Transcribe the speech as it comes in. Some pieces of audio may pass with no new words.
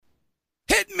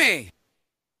kidding me?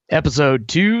 Episode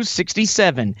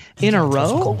 267 in a row.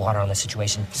 Some cold water on the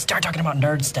situation. Start talking about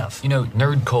nerd stuff. You know,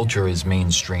 nerd culture is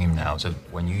mainstream now, so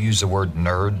when you use the word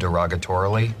nerd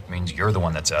derogatorily, it means you're the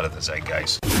one that's out of the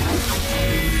zeitgeist.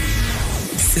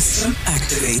 System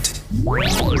activate.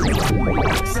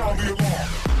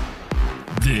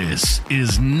 This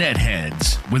is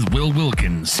Netheads with Will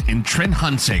Wilkins and Trent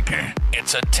Hunsaker.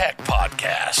 It's a tech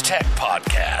podcast.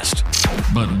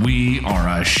 But we are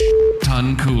a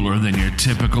ton cooler than your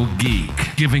typical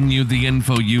geek, giving you the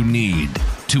info you need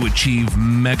to achieve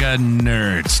mega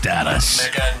nerd status.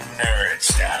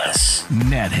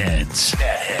 Netheads.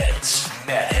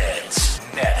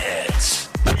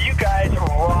 You guys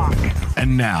rock.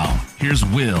 And now, here's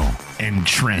Will and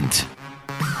Trent.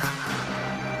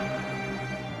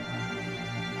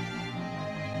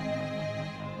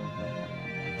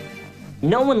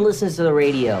 No one listens to the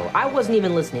radio. I wasn't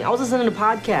even listening. I was listening to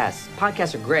podcasts.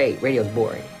 Podcasts are great. Radio's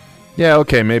boring. Yeah,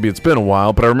 okay, maybe it's been a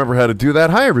while, but I remember how to do that.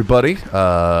 Hi, everybody.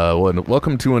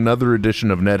 Welcome to another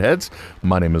edition of Netheads.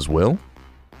 My name is Will.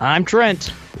 I'm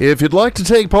Trent. If you'd like to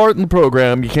take part in the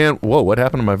program, you can't... Whoa, what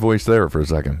happened to my voice there for a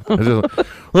second?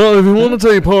 Well, if you want to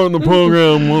take part in the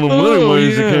program, one of many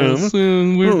ways you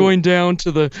can. We're going down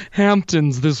to the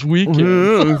Hamptons this weekend.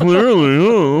 Yeah, clearly.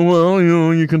 Oh, well,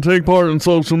 you can take part in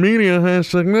social media,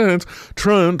 hashtag Nets.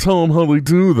 Trent, tell them how they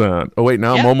do that. Oh, wait,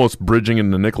 now I'm almost bridging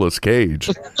into Nicolas Cage.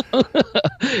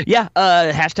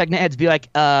 Hashtag Netheads be like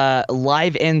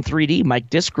live N3D, Mike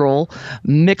Discroll,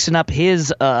 mixing up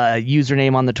his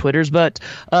username on the Twitters, but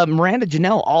Miranda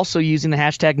Janelle also using the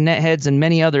hashtag Netheads and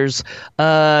many others.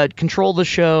 Control the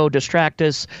show, distract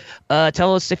us,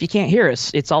 tell us if you can't hear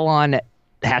us. It's all on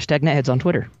hashtag Netheads on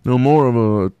Twitter. No more of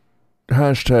a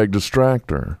hashtag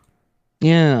distractor.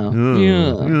 Yeah.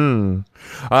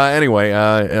 Anyway,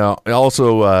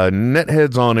 also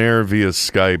Netheads on air via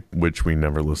Skype, which we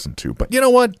never listen to. But you know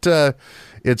what?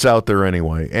 It's out there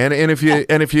anyway. And if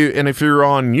you're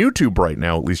on YouTube right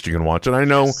now, at least you can watch it. I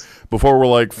know before we're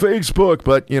like Facebook,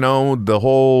 but the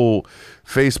whole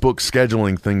Facebook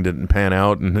scheduling thing didn't pan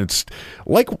out, and it's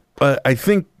like I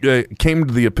think came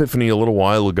to the epiphany a little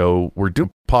while ago. We're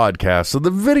doing podcasts, so the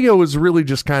video is really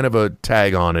just kind of a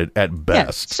tag on it at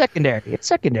best. Yeah, it's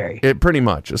secondary. It pretty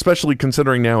much, especially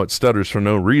considering now it stutters for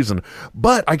no reason.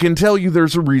 But I can tell you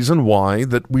there's a reason why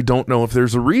that we don't know if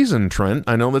there's a reason, Trent.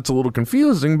 I know that's a little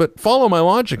confusing, but follow my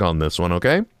logic on this one,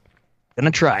 okay?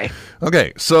 Gonna try.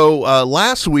 Okay, so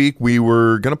last week we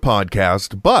were gonna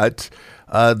podcast, but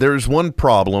there's one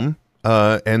problem.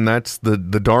 And that's the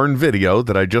darn video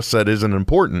that I just said isn't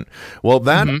important. Well,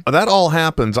 that all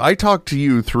happens. I talked to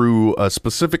you through a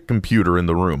specific computer in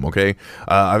the room. Okay,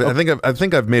 I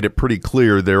think I've made it pretty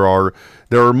clear. There are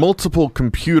multiple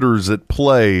computers at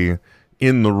play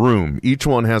in the room. Each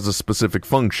one has a specific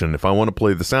function. If I want to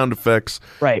play the sound effects,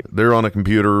 right, they're on a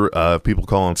computer. People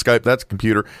call on Skype, that's a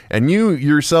computer. And you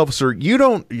yourself, sir, you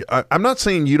don't, I'm not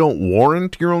saying you don't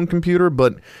warrant your own computer,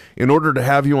 but in order to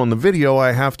have you on the video,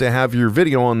 I have to have your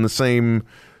video on the same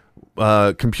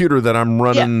computer that I'm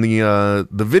running the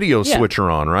video switcher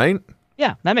on, right?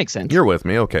 Yeah, that makes sense. You're with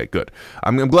me. Okay, good.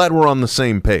 I'm glad we're on the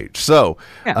same page. So,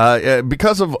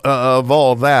 because of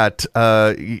all that,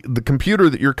 the computer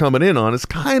that you're coming in on is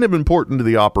kind of important to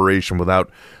the operation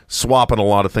without swapping a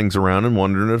lot of things around and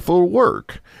wondering if it'll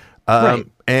work. Right.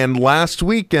 And last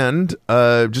weekend,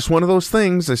 just one of those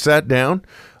things, I sat down,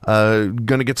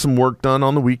 gonna get some work done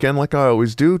on the weekend like I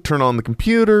always do, turn on the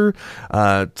computer,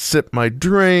 sip my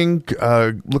drink,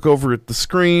 look over at the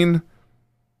screen.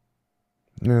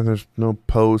 Yeah, there's no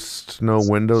post, no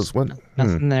windows. What?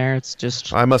 Nothing there. It's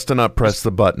just... I must have not pressed the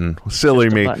button.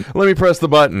 Silly me. Button. Let me press the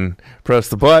button. Press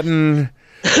the button.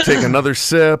 Take another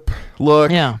sip. Look.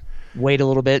 Yeah. Wait a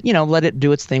little bit. Let it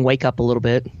do its thing. Wake up a little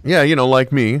bit. Yeah,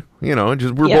 like me.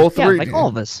 Just we're both... like all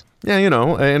of us. Yeah,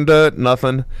 and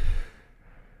nothing.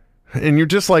 And you're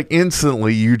just like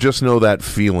instantly, you just know that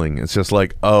feeling. It's just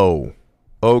like, oh,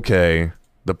 okay,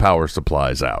 the power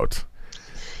supply's out.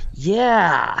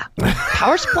 Yeah.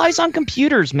 Power supplies on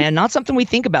computers, man. Not something we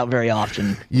think about very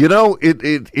often.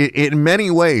 It in many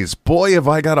ways, boy, have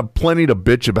I got plenty to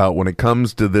bitch about when it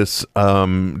comes to this,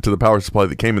 to the power supply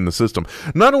that came in the system.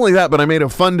 Not only that, but I made a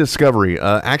fun discovery,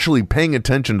 actually paying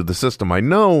attention to the system. I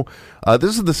know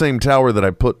this is the same tower that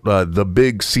I put the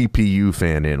big CPU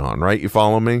fan in on, right? You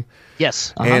follow me?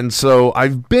 Yes. And so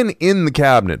I've been in the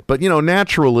cabinet, but,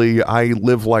 naturally I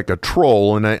live like a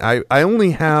troll, and I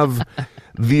only have...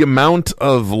 the amount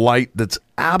of light that's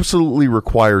absolutely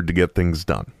required to get things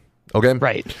done. Okay.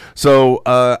 Right. So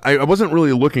I wasn't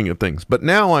really looking at things, but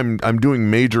now I'm doing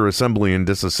major assembly and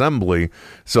disassembly.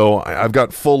 So I've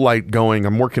got full light going.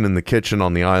 I'm working in the kitchen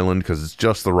on the island because it's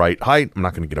just the right height. I'm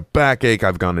not going to get a backache.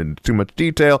 I've gone into too much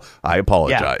detail. I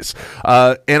apologize.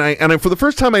 And I for the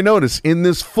first time I noticed in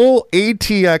this full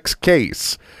ATX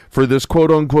case for this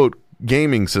quote unquote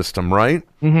gaming system, right?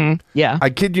 Mm-hmm. Yeah. I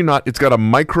kid you not, it's got a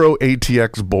micro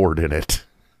ATX board in it.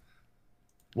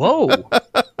 Whoa.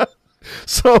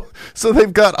 So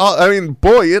they've got. I mean,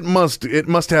 boy, it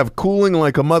must have cooling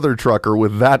like a mother trucker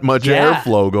with that much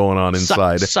airflow going on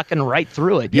inside, sucking right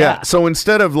through it. Yeah. So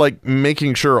instead of like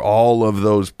making sure all of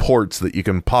those ports that you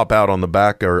can pop out on the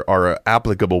back are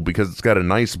applicable because it's got a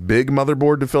nice big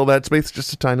motherboard to fill that space,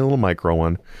 just a tiny little micro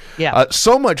one. Yeah.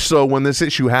 So much so when this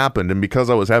issue happened, and because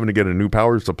I was having to get a new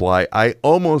power supply, I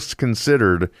almost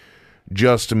considered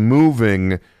just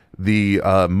moving the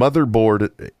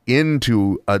motherboard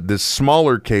into this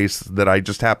smaller case that I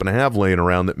just happen to have laying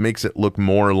around that makes it look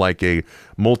more like a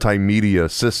multimedia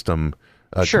system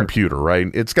computer, right?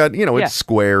 It's got, it's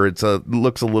square.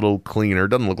 Looks a little cleaner.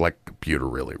 Doesn't look like a computer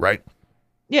really, right?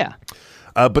 Yeah.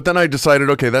 But then I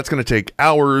decided, okay, that's going to take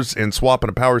hours, and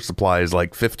swapping a power supply is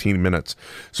like 15 minutes.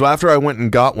 So after I went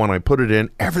and got one, I put it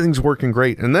in. Everything's working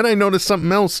great. And then I noticed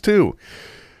something else too.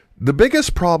 The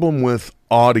biggest problem with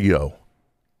audio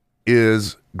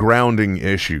is grounding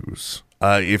issues.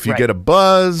 If you get a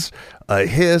buzz, a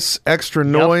hiss, extra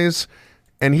noise,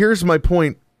 and here's my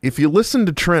point. If you listen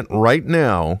to Trent right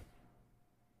now,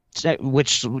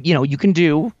 which you can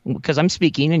do because I'm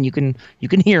speaking and you can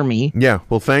hear me. Yeah,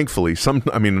 well, thankfully,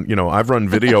 I've run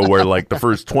video where like the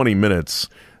first 20 minutes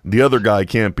the other guy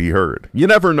can't be heard. You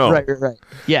never know. Right.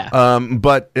 Yeah.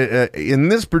 But in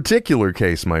this particular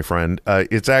case, my friend,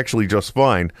 it's actually just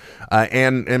fine.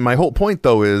 And my whole point,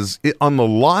 though, is on the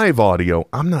live audio,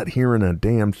 I'm not hearing a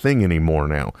damn thing anymore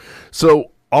now.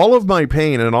 So all of my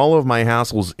pain and all of my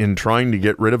hassles in trying to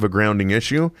get rid of a grounding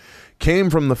issue came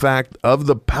from the fact of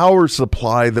the power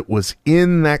supply that was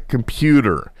in that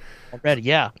computer. Already,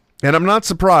 yeah. And I'm not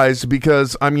surprised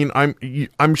because, I'm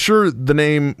sure the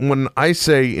name, when I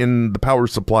say in the power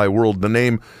supply world, the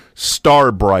name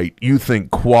Starbright, you think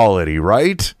quality,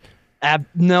 right?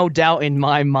 No doubt in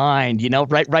my mind,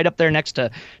 right up there next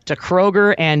to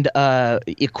Kroger and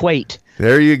Equate.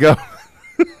 There you go.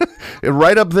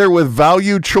 Right up there with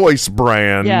Value Choice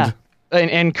brand. Yeah.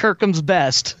 And Kirkham's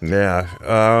Best.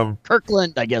 Yeah.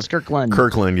 Kirkland, I guess. Kirkland.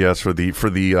 Kirkland, yes, for the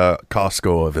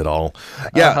Costco of it all.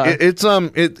 Yeah,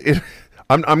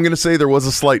 I'm going to say there was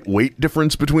a slight weight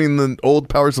difference between the old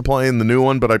power supply and the new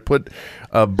one, but I put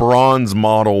a bronze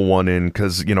model one in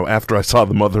because, after I saw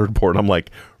the motherboard, I'm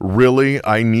like, really?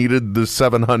 I needed the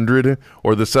 700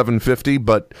 or the 750?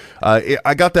 But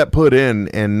I got that put in,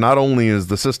 and not only is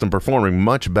the system performing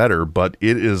much better, but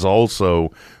it is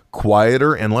also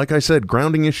quieter, and like I said,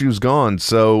 grounding issues gone.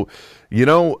 So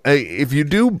if you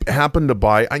do happen to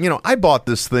buy, I bought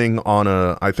this thing on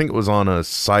I think it was on a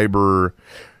cyber,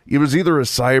 it was either a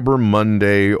Cyber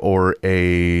Monday or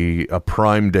a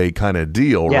Prime Day kind of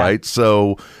deal, right?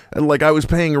 So like I was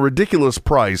paying a ridiculous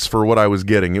price for what I was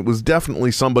getting. It was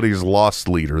definitely somebody's lost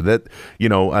leader that,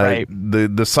 right. The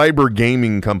cyber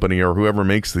gaming company or whoever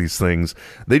makes these things,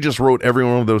 they just wrote every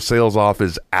one of those sales off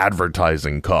as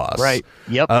advertising costs. Right.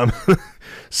 Yep.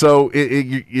 So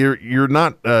you're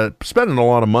not spending a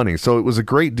lot of money. So it was a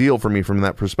great deal for me from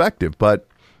that perspective. But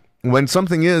when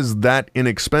something is that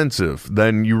inexpensive,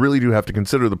 then you really do have to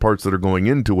consider the parts that are going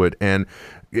into it. And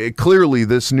clearly,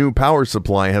 this new power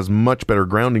supply has much better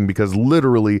grounding because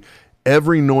literally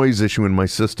every noise issue in my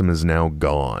system is now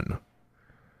gone.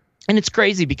 And it's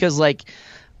crazy because,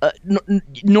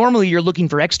 normally you're looking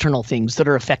for external things that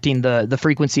are affecting the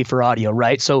frequency for audio,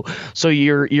 right? So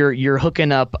you're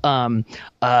hooking up the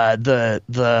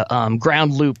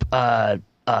ground loop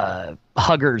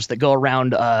huggers that go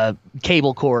around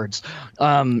cable cords.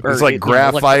 It's like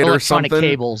graphite or something.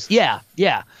 Cables. Yeah.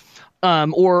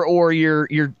 Or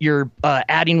you're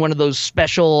adding one of those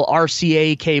special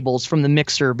RCA cables from the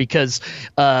mixer because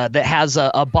that has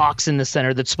a box in the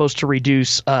center that's supposed to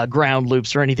reduce ground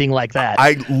loops or anything like that.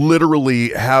 I literally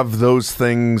have those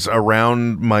things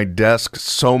around my desk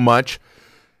so much,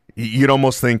 you'd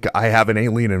almost think I have an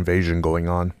alien invasion going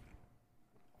on.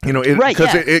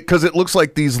 Because it looks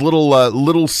like these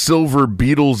little silver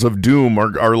beetles of doom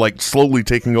are like slowly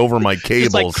taking over my cables.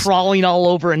 It's like crawling all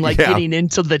over and getting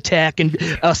into the tech and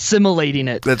assimilating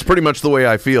it. That's pretty much the way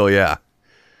I feel. Yeah.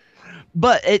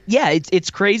 But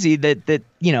it's crazy that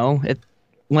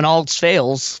when all else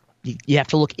fails, you have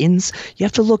to look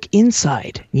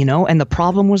inside, and the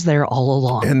problem was there all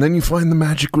along. And then you find the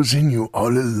magic was in you all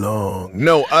along.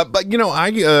 No, but you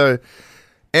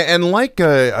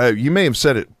may have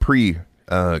said it pre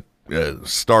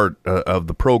start of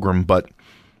the program, but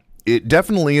it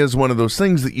definitely is one of those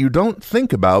things that you don't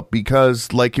think about,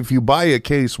 because like if you buy a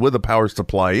case with a power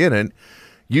supply in it,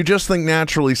 you just think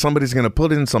naturally somebody's going to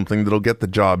put in something that'll get the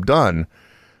job done.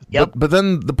 Yep. But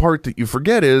then the part that you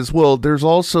forget is, well, there's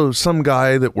also some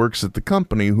guy that works at the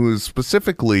company who is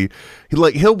specifically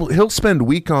he'll spend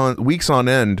weeks on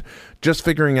end just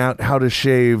figuring out how to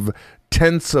shave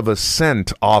tenths of a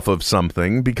cent off of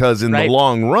something, because in the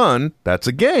long run, that's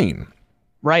a gain.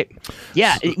 Right.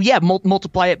 Yeah.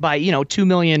 Multiply it by 2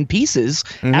 million pieces.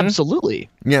 Mm-hmm. Absolutely.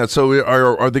 Yeah. So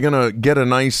are they going to get a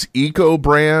nice eco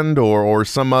brand or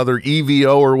some other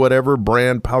EVO or whatever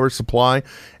brand power supply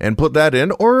and put that in,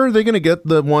 or are they going to get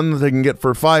the one that they can get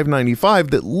for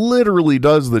 $5.95 that literally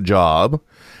does the job?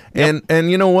 Yep. And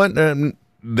you know what?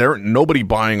 Nobody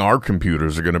buying our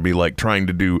computers are going to be like trying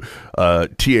to do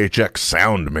THX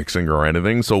sound mixing or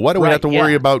anything. So why do we have to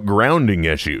worry about grounding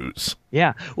issues?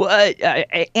 Yeah. Well,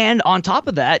 and on top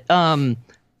of that,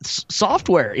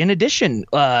 software, in addition,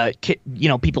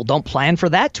 people don't plan for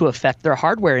that to affect their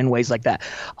hardware in ways like that.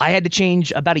 I had to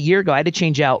change about a year ago. I had to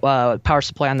change out power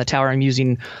supply on the tower I'm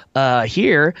using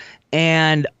here,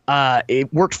 and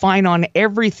it worked fine on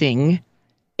everything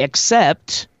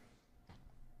except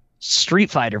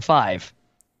Street Fighter 5.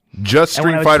 Just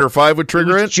Street Fighter 5 would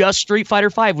trigger it? Just Street Fighter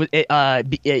 5.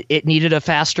 It needed a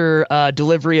faster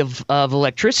delivery of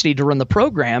electricity to run the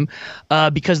program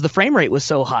because the frame rate was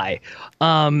so high.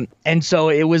 And so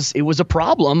it was a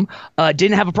problem.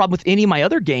 Didn't have a problem with any of my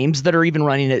other games that are even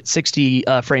running at 60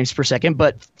 frames per second.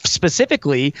 But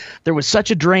specifically, there was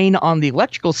such a drain on the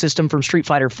electrical system from Street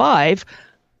Fighter 5,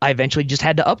 I eventually just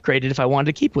had to upgrade it if I wanted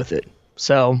to keep with it.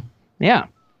 So, yeah.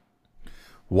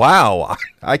 Wow,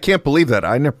 I can't believe that.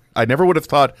 I never would have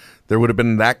thought there would have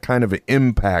been that kind of an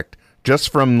impact just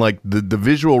from like the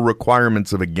visual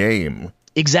requirements of a game.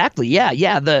 Exactly. Yeah.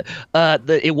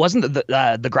 It wasn't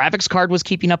the graphics card was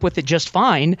keeping up with it just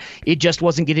fine. It just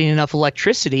wasn't getting enough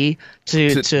electricity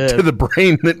to the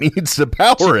brain that needs to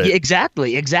power it.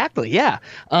 Exactly. Yeah.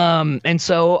 And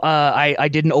so I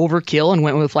did an overkill and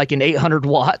went with like an 800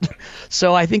 watt.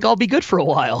 So I think I'll be good for a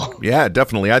while. Yeah,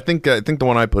 definitely. I think the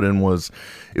one I put in was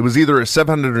either a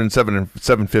 700 and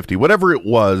 750, whatever it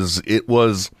was. It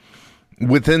was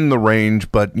within the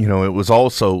range, but it was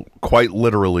also quite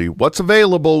literally what's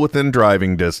available within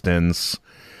driving distance.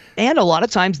 And a lot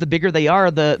of times the bigger they are,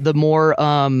 the more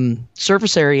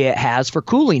surface area it has for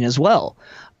cooling as well.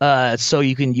 So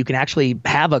you can actually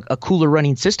have a cooler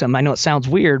running system. I know it sounds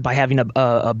weird by having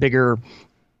a bigger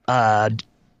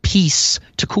piece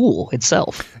to cool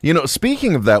itself.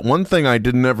 Speaking of that, one thing I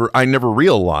never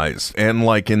realized, and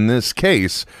like in this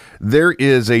case, there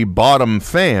is a bottom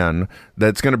fan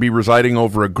that's going to be residing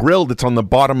over a grill that's on the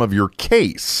bottom of your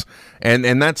case.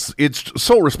 And that's its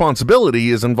sole responsibility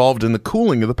is involved in the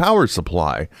cooling of the power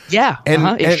supply. Yeah.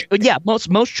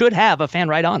 Most should have a fan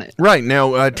right on it. Right.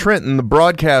 Now, Trent, in the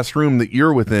broadcast room that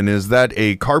you're within, is that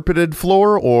a carpeted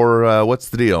floor or what's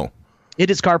the deal? It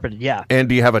is carpeted, yeah. And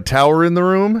do you have a tower in the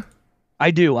room?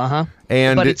 I do,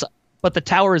 And but the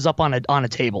tower is up on a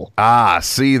table. Ah,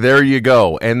 see, there you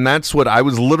go. And that's what I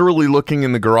was literally looking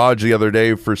in the garage the other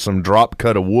day for some drop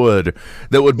cut of wood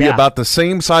that would be about the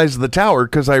same size as the tower,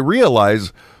 because I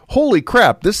realized, holy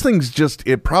crap, this thing's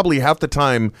it probably half the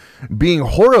time being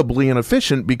horribly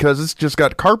inefficient because it's just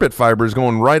got carpet fibers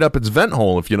going right up its vent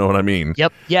hole, if you know what I mean.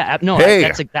 Yep. Yeah. No, hey,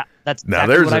 that's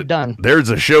exactly what I've done. There's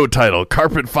a show title,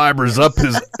 Carpet Fibers Up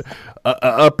His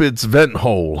Up Its Vent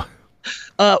Hole.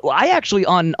 I actually,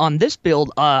 on this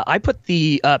build, I put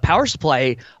the power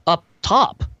supply up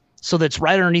top, so that's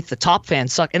right underneath the top fan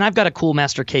and I've got a Cool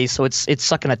Master case, so it's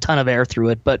sucking a ton of air through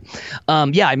it. But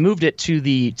I moved it to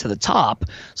the top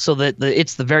so that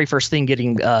it's the very first thing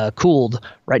getting cooled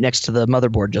right next to the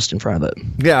motherboard, just in front of it.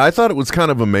 Yeah, I thought it was kind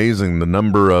of amazing the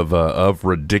number of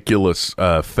ridiculous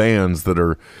fans that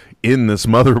are in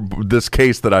this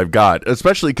case that I've got,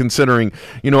 especially considering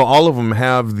all of them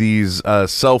have these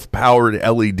self-powered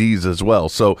LEDs as well.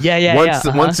 So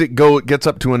once it gets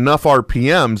up to enough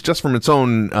RPMs just from its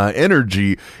own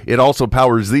energy, it also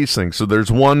powers these things. So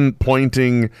there's one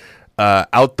pointing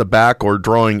out the back or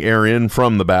drawing air in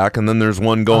from the back, and then there's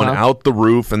one going out the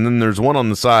roof, and then there's one on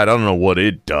the side. I don't know what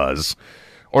it does.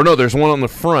 Or no, there's one on the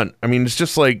front. I mean, it's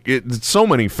just like it's so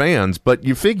many fans, but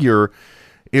you figure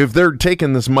if they're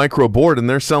taking this micro board and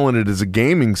they're selling it as a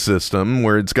gaming system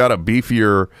where it's got a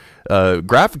beefier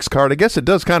graphics card, I guess it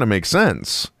does kind of make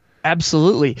sense.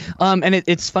 Absolutely. And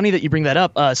it's funny that you bring that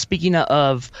up. Speaking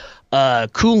of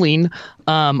cooling,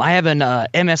 I have an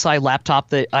MSI laptop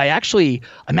that I'm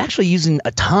actually using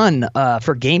a ton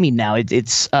for gaming now.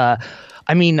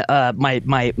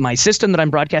 My system that I'm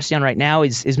broadcasting on right now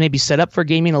is maybe set up for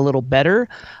gaming a little better.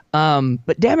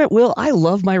 But damn it, Will, I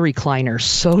love my recliner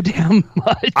so damn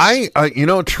much.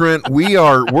 Trent,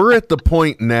 we're at the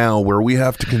point now where we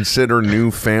have to consider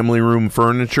new family room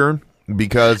furniture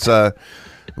because,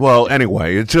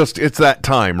 anyway, it's that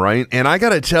time, right? And I got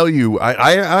to tell you,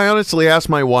 I honestly asked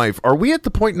my wife, are we at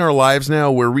the point in our lives now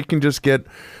where we can just get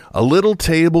a little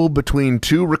table between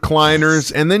two recliners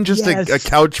and then just a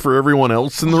couch for everyone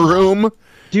else in the room?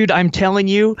 Dude, I'm telling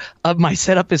you, my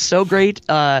setup is so great.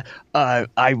 I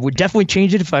would definitely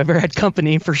change it if I ever had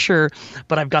company, for sure.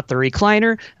 But I've got the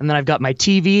recliner, and then I've got my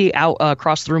TV out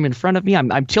across the room in front of me.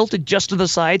 I'm tilted just to the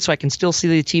side so I can still see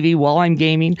the TV while I'm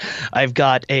gaming. I've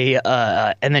got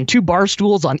and then two bar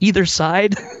stools on either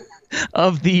side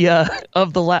of the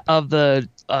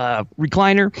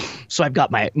recliner. So I've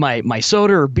got my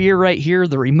soda or beer right here,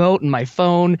 the remote, and my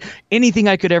phone, anything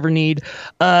I could ever need.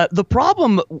 The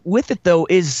problem with it, though,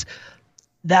 is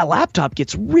that laptop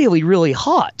gets really, really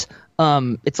hot.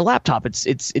 It's a laptop.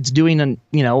 It's doing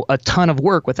a ton of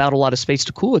work without a lot of space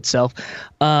to cool itself.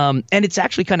 And it's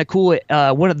actually kind of cool.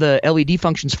 One of the LED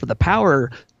functions for the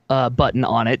power button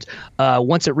on it,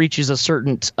 once it reaches a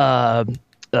certain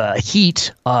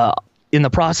heat in the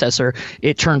processor,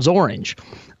 it turns orange.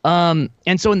 And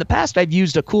so in the past, I've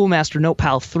used a CoolMaster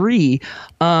NotePal 3,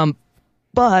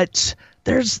 but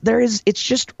it's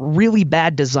just really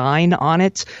bad design on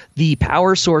it. The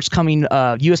power source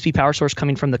USB power source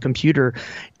coming from the computer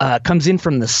comes in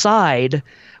from the side,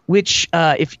 which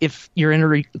if you're in a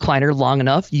recliner long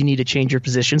enough, you need to change your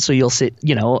position. So you'll sit,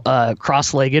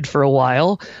 cross-legged for a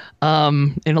while,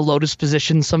 in a lotus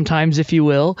position sometimes, if you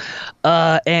will.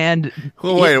 Wait,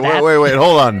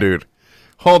 hold on, dude.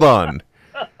 Hold on.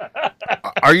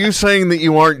 Are you saying that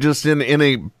you aren't just in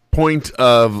a point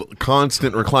of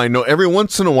constant recline? No, every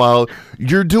once in a while,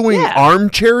 you're doing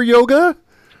armchair yoga?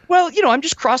 Well, I'm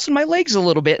just crossing my legs a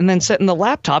little bit and then setting the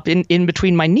laptop in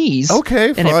between my knees.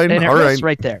 Okay, fine. And it all rests right.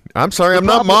 right there. I'm sorry. I'm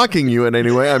not mocking you in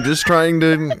any way. I'm just trying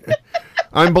to...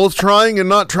 I'm both trying and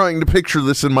not trying to picture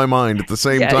this in my mind at the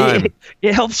same time.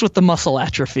 It helps with the muscle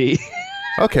atrophy.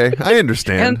 Okay, I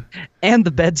understand. and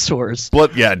the bed sores.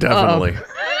 Yeah, definitely.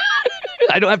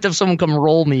 I don't have to have someone come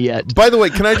roll me yet. By the way,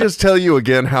 can I just tell you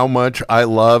again how much I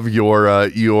love your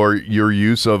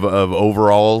use of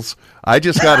overalls? I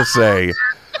just got to say...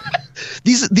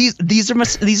 These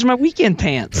are my weekend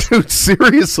pants. Dude,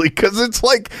 seriously, because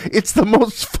it's the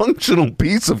most functional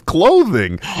piece of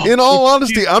clothing. In all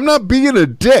honesty, I'm not being a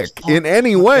dick in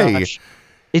any way. Gosh.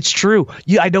 It's true.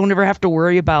 I don't ever have to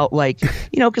worry about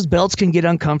because belts can get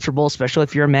uncomfortable, especially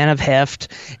if you're a man of heft,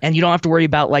 and you don't have to worry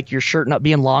about your shirt not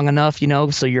being long enough,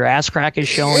 so your ass crack is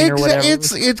showing or whatever.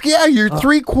 You're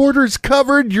 3/4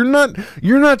 covered. You're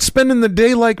not spending the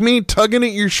day like me tugging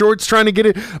at your shorts trying to get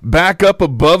it back up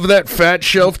above that fat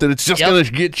shelf that it's just gonna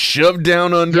get shoved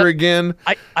down under again.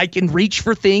 I can reach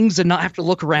for things and not have to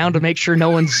look around to make sure no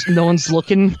one's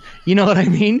looking. You know what I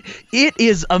mean? It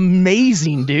is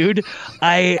amazing, dude.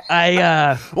 Well,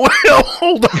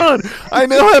 hold on. I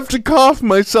now have to cough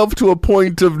myself to a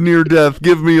point of near death.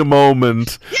 Give me a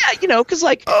moment. Yeah, because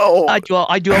I do all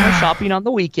my shopping on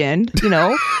the weekend,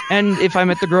 and if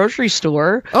I'm at the grocery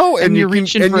store, and you're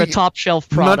reaching for a top shelf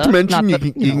product. Not to mention,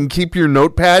 you can keep your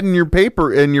notepad and your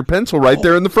paper and your pencil right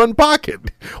there in the front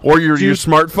pocket, or your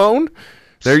smartphone.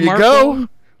 There you go.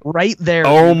 Right there.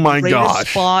 Oh my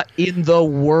gosh. Spot in the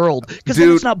world. Because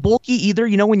it's not bulky either.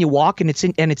 When you walk and it's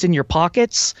in your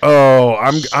pockets. Oh,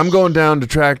 I'm going down to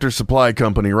Tractor Supply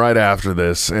Company right after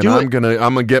this, and I'm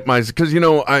gonna get my, because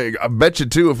I bet you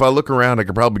too, if I look around, I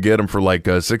could probably get them for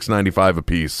 $6.95 a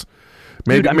piece.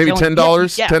 Maybe $10.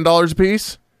 $10 a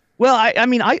piece. Well,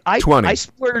 I 20. I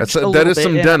splurged that is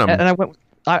some denim, and I went.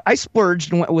 I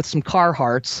splurged and went with some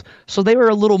Carhartts, so they were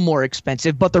a little more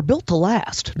expensive, but they're built to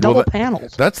last. Double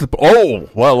paneled.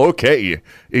 Okay.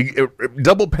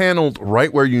 Double paneled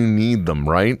right where you need them,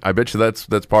 right? I bet you that's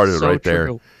part of it right there.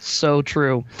 So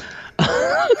true.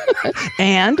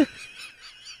 And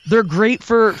they're great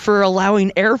for allowing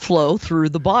airflow through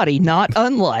the body, not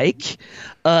unlike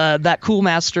that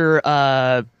CoolMaster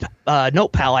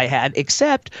NotePal I had,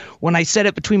 except when I set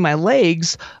it between my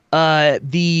legs,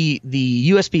 the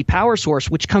USB power source,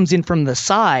 which comes in from the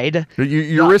side,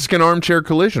 you're risking armchair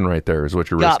collision right there is what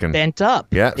you're risking. Got bent up.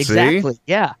 Yeah, exactly. See?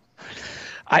 Yeah.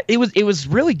 It was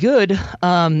really good.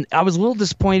 I was a little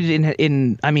disappointed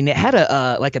in I mean, it had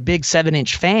a like a big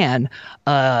 7-inch fan,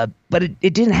 but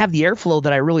it didn't have the airflow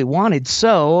that I really wanted.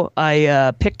 So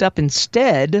I picked up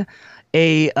instead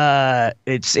it's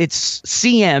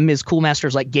CM is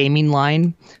Coolmaster's like gaming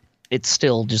line. It's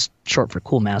still just short for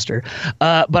Coolmaster.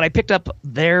 But I picked up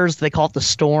theirs. They call it the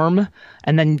Storm,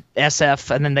 and then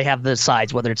SF, and then they have the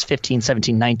sides, whether it's 15,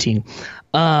 17, 19.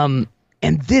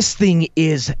 And this thing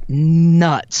is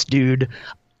nuts, dude.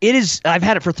 It is. I've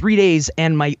had it for 3 days,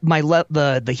 and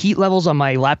the heat levels on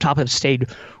my laptop have stayed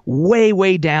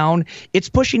way down. It's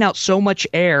pushing out so much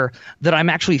air that I'm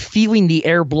actually feeling the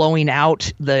air blowing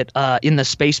out that in the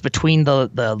space between the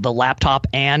laptop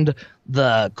and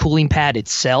the cooling pad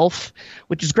itself,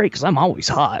 which is great because I'm always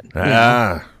hot.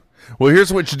 Well,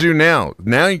 here's what you do now.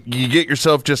 Now you get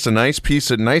yourself just a nice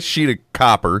sheet of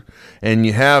copper, and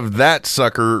you have that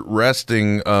sucker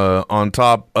resting on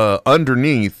top,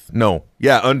 underneath your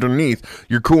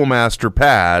Coolmaster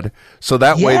pad. So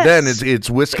that way, then it's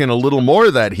whisking a little more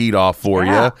of that heat off for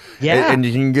you, and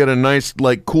you can get a nice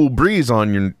cool breeze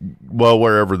on your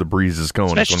wherever the breeze is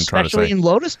going. That's what I'm trying to say. Especially in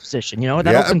lotus position,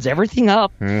 that opens everything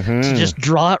up to just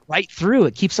draw it right through.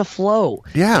 It keeps a flow.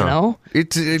 Yeah,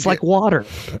 it's like water.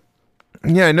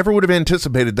 Yeah, I never would have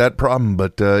anticipated that problem,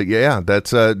 but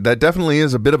that definitely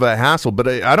is a bit of a hassle. But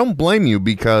I don't blame you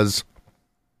because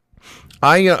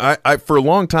I for a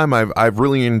long time I've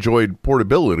really enjoyed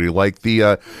portability. Like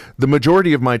the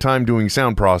majority of my time doing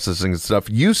sound processing and stuff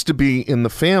used to be in the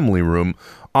family room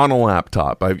on a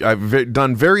laptop. I've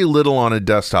done very little on a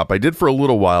desktop. I did for a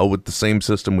little while with the same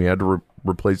system we had to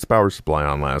replace the power supply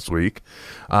on last week,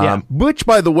 which,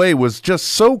 by the way, was just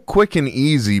so quick and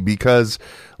easy because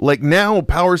now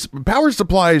power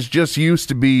supplies just used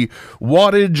to be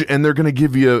wattage, and they're going to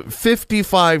give you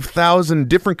 55,000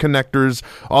 different connectors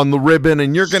on the ribbon,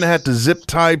 and you're going to have to zip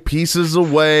tie pieces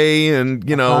away and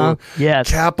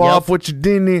cap off what you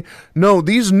didn't need. No,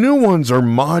 these new ones are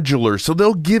modular, so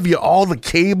they'll give you all the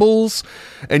cables,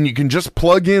 and you can just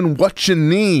plug in what you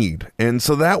need. And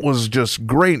so that was just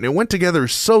great, and it went together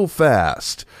so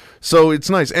fast. So it's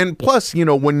nice. And plus,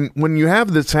 when you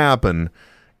have this happen,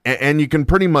 and you can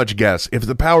pretty much guess if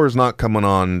the power is not coming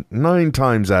on 9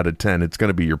 times out of 10, it's going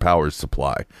to be your power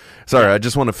supply. Sorry, I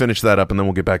just want to finish that up, and then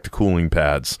we'll get back to cooling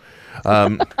pads.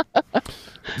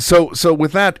 So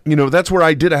with that, that's where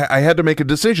I had to make a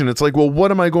decision. It's like, well,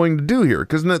 what am I going to do here?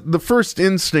 Because the first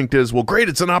instinct is, well, great,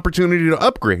 it's an opportunity to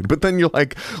upgrade. But then you're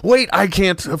like, wait, I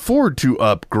can't afford to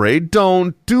upgrade.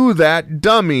 Don't do that,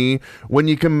 dummy, when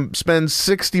you can spend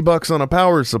 $60 on a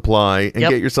power supply and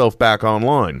get yourself back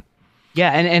online.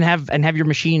 Yeah, and have your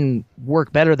machine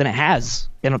work better than it has,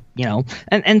 and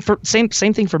for same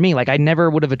thing for me. Like, I never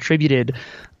would have attributed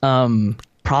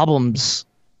problems,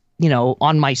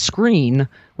 on my screen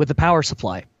with the power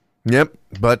supply. Yep,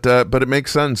 but it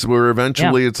makes sense. Where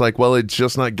eventually it's like, well, it's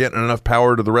just not getting enough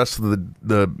power to the rest of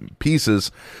the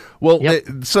pieces. Well,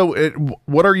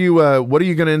 what are you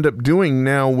going to end up doing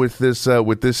now with this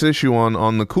issue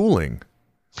on the cooling?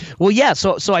 Well, yeah.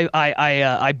 So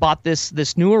I bought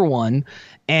this newer one,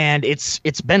 and it's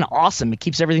been awesome. It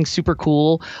keeps everything super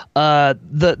cool.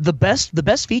 The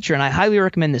best feature, and I highly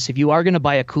recommend this if you are going to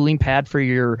buy a cooling pad for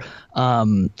your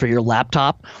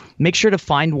laptop, make sure to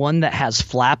find one that has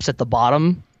flaps at the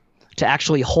bottom to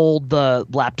actually hold the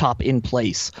laptop in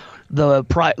place. The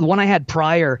one I had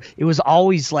prior, it was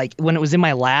always like when it was in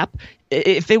my lap.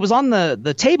 If it was on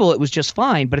the table, it was just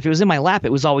fine. But if it was in my lap,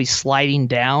 it was always sliding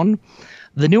down.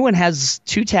 The new one has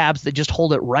 2 tabs that just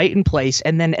hold it right in place,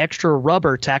 and then extra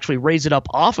rubber to actually raise it up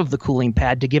off of the cooling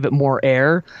pad to give it more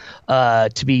air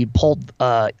to be pulled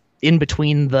in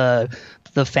between the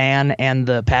fan and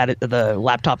the pad, the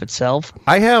laptop itself.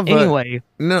 I have anyway.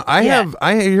 I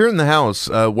here in the house.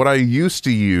 What I used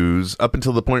to use up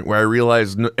until the point where I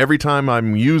realized every time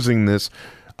I'm using this,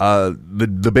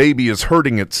 the baby is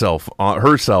hurting herself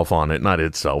on it, not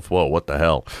itself. Whoa, what the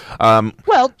hell?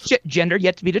 Gender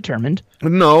yet to be determined.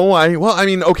 No,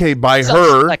 okay, by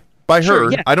her.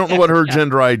 Yeah, I don't know what her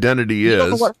gender identity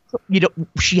is.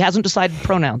 She hasn't decided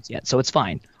pronouns yet, so it's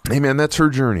fine. Hey, man, that's her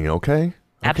journey. Okay,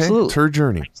 absolutely, it's her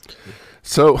journey.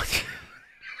 So.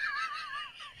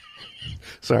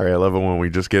 Sorry, I love it when we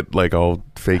just get all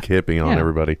fake hippie on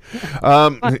everybody.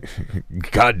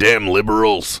 Goddamn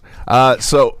liberals.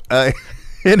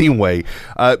 Anyway,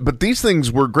 but these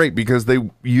things were great because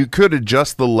you could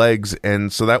adjust the legs,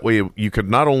 and so that way you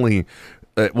could not only,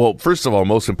 first of all,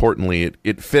 most importantly,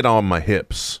 it fit on my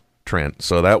hips, Trent,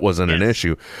 so that wasn't an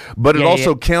issue. But it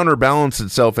also counterbalanced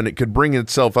itself, and it could bring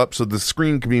itself up so the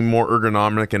screen could be more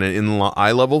ergonomic and in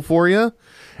eye level for you.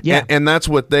 Yeah. And that's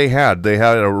what they had. They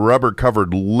had a rubber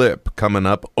covered lip coming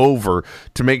up over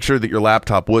to make sure that your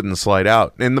laptop wouldn't slide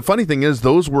out. And the funny thing is,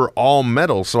 those were all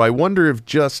metal. So I wonder if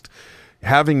just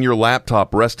having your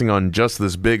laptop resting on just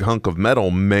this big hunk of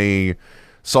metal may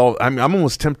solve. I'm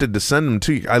almost tempted to send them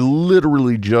to you.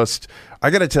 I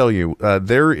got to tell you,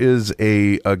 there is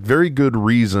a very good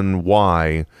reason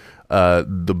why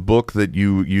the book that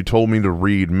you told me to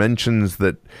read mentions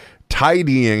that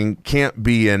tidying can't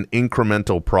be an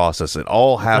incremental process. It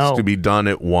all has to be done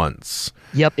at once.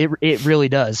 Yep, it really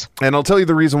does. And I'll tell you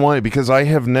the reason why, because I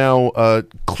have now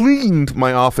cleaned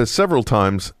my office several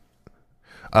times.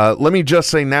 Let me just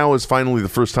say, now is finally the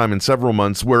first time in several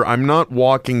months where I'm not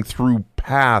walking through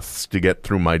paths to get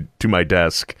to my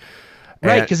desk.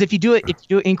 Right, because if you do it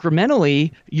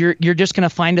incrementally, you're just going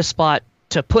to find a spot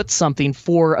to put something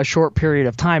for a short period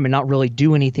of time and not really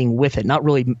do anything with it, not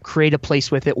really create a place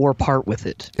with it or part with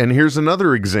it. And here's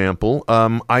another example.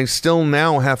 I still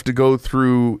now have to go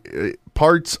through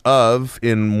parts of,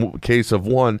 in case of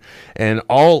one, and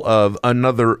all of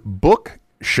another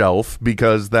bookshelf,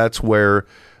 because that's where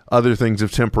other things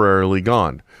have temporarily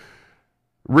gone.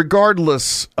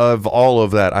 Regardless of all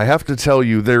of that, I have to tell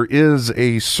you, there is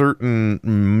a certain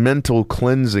mental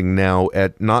cleansing now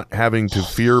at not having to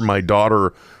fear my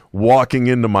daughter walking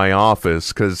into my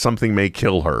office because something may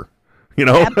kill her. You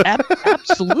know?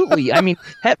 Absolutely. I mean,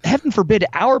 heaven forbid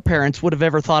our parents would have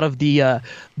ever thought of the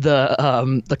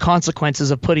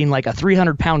consequences of putting like a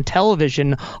 300-pound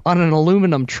television on an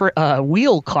aluminum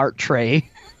wheel cart tray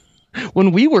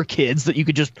when we were kids that you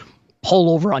could just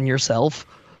pull over on yourself.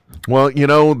 Well, you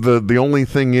know, the only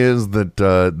thing is that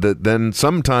that then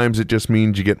sometimes it just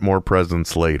means you get more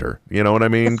presents later. You know what I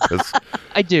mean? 'Cause,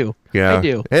 I do. yeah, I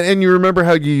do. And you remember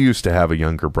how you used to have a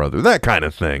younger brother, that kind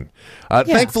of thing.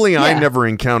 Thankfully, I never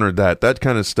encountered that. That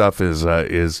kind of stuff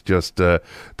is just.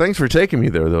 Thanks for taking me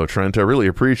there, though, Trent. I really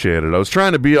appreciate it. I was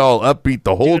trying to be all upbeat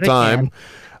the whole time.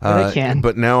 I can.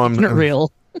 But now I'm not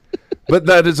real. But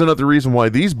that is another reason why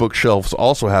these bookshelves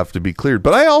also have to be cleared.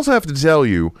 But I also have to tell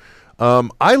you,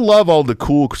 I love all the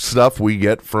cool stuff we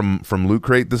get from Loot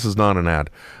Crate. This is not an ad.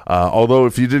 Although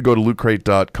if you did go to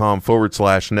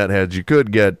lootcrate.com/netheads, you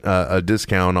could get a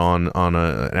discount on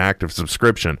an active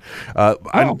subscription.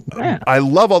 I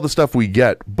love all the stuff we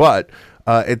get, but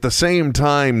at the same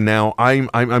time now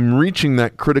I'm reaching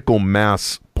that critical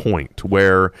mass point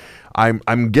where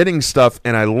I'm getting stuff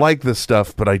and I like the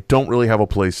stuff, but I don't really have a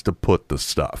place to put the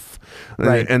stuff.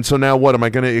 Right. And so now what? Am I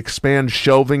going to expand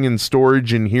shelving and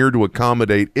storage in here to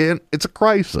accommodate it? It's a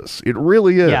crisis. It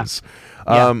really is.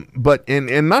 Yeah. But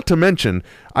and not to mention,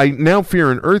 I now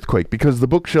fear an earthquake because the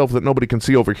bookshelf that nobody can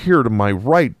see over here to my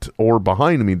right or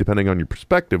behind me, depending on your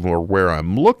perspective or where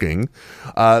I'm looking,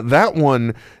 that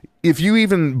one, if you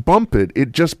even bump it,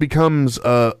 it just becomes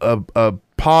a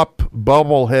pop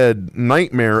bubblehead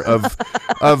nightmare of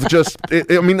just.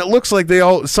 I mean, it looks like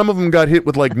some of them got hit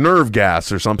with like nerve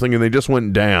gas or something, and they just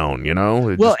went down. You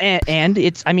know. And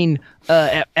it's. I mean,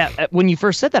 when you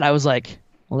first said that, I was like,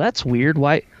 well, that's weird.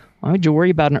 Why would you worry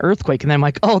about an earthquake? And then I'm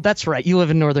like, oh, that's right. You live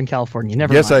in Northern California.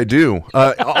 Never mind. Yes, I do.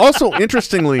 Also,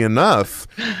 interestingly enough,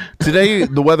 today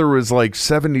the weather was like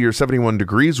 70 or 71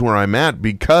 degrees where I'm at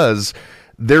because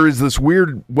there is this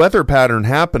weird weather pattern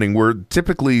happening where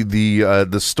typically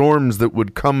the storms that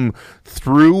would come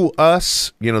through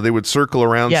us, you know, they would circle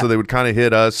around, so they would kind of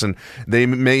hit us, and they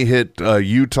may hit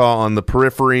Utah on the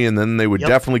periphery, and then they would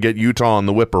definitely get Utah on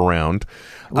the whip around.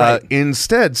 Right.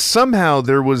 Instead, somehow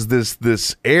there was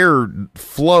this air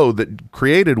flow that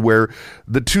created where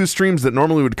the two streams that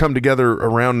normally would come together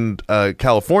around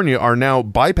California are now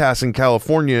bypassing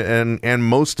California and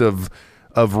most of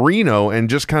Reno and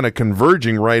just kind of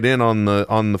converging right in on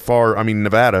the far, I mean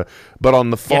Nevada, but on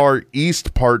the far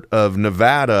east part of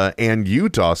Nevada and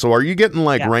Utah. So are you getting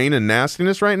like rain and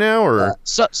nastiness right now, or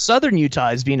southern Utah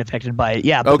is being affected by it?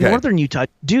 Yeah, but northern Utah,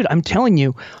 dude, I'm telling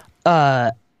you,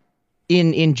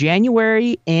 in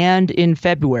January and in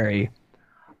February,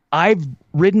 I've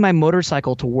ridden my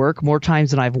motorcycle to work more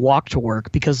times than I've walked to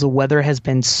work because the weather has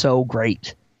been so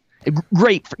great.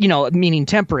 Great, you know, meaning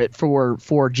temperate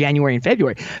for January and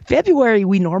February. February,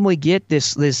 we normally get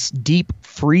this deep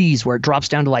freeze where it drops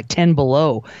down to like 10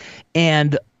 below,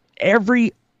 and I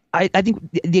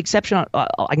think the exception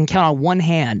I can count on one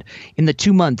hand in the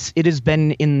 2 months it has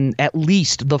been in at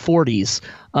least the 40s,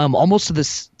 almost to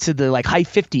the like high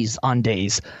 50s on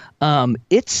days.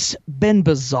 It's been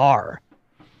bizarre.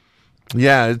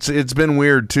 Yeah, it's been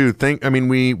weird too.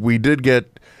 We did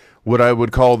get what I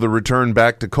would call the return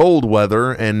back to cold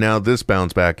weather, and now this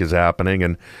bounce back is happening,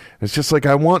 and it's just like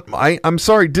I'm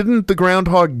sorry, didn't the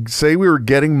groundhog say we were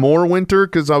getting more winter?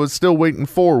 Because I was still waiting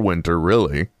for winter,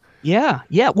 really. Yeah.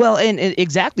 Well, and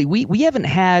exactly, we haven't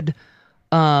had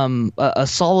a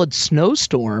solid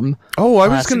snowstorm. Oh, I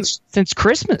was since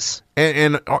Christmas.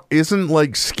 And isn't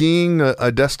like skiing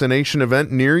a destination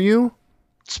event near you?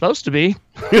 It's supposed to be.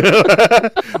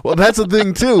 Well, that's the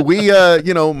thing too. We,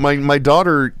 my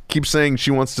daughter keeps saying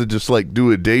she wants to just like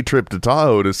do a day trip to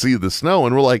Tahoe to see the snow,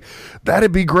 and we're like,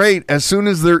 that'd be great. As soon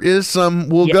as there is some,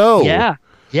 we'll go. Yeah.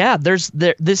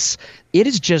 It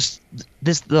is just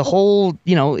the whole,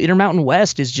 Intermountain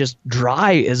West is just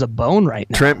dry as a bone right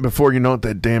now. Trent, before you know it,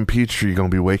 that damn peach tree, you're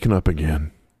going to be waking up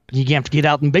again. You have to get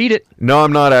out and beat it. No,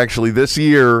 I'm not actually. This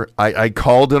year, I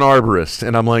called an arborist,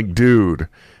 and I'm like, dude,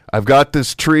 I've got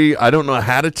this tree. I don't know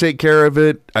how to take care of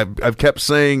it. I've kept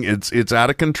saying it's out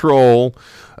of control,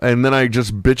 and then I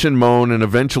just bitch and moan, and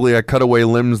eventually I cut away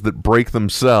limbs that break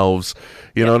themselves.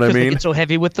 You know what I mean? It's so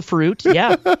heavy with the fruit.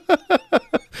 Yeah.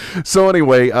 So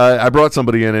anyway, I brought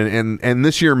somebody in, and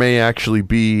this year may actually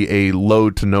be a low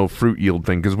to no fruit yield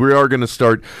thing, because we are going to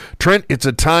start. Trent, it's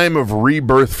a time of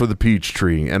rebirth for the peach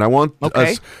tree, and I want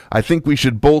I think we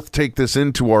should both take this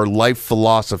into our life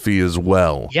philosophy as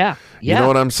well. Yeah. You know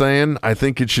what I'm saying? I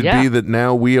think it should be that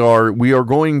now we are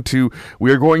going to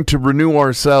renew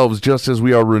ourselves just as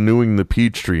we are renewing the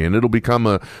peach tree, and it'll become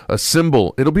a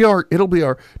symbol. It'll be our.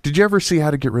 Did you ever see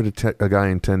How to Get Rid of a Guy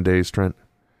in 10 Days, Trent?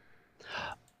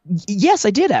 Yes,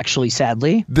 I did actually,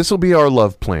 sadly. This will be our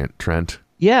love plant, Trent.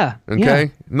 Yeah. Okay? Yeah.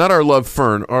 Not our love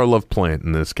fern, our love plant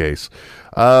in this case.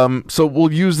 So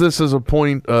we'll use this as a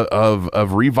point of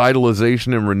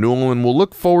revitalization and renewal, and we'll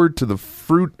look forward to the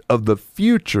fruit of the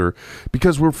future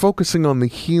because we're focusing on the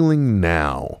healing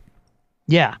now.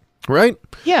 Yeah. Right?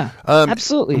 Yeah,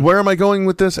 absolutely. Where am I going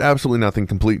with this? Absolutely nothing.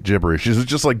 Complete gibberish. It's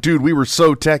just like, dude, we were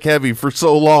so tech heavy for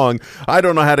so long. I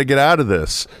don't know how to get out of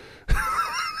this.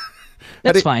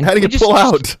 That's fine. How do you pull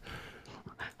out?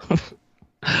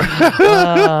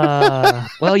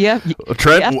 Well, yeah.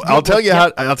 Trent, I'll tell you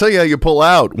how you pull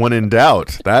out when in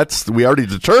doubt. We already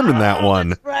determined that one.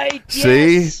 That's right.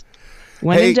 See? Yes.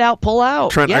 When in doubt, pull out.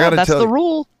 Trent, that's the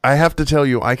rule. I have to tell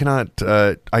you, I cannot.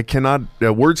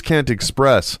 Words can't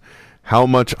express how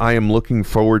much I am looking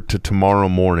forward to tomorrow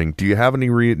morning. Do you have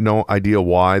any no idea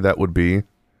why that would be?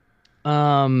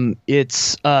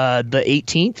 It's the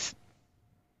 18th.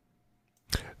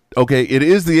 Okay, it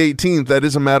is the 18th. That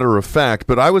is a matter of fact.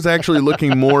 But I was actually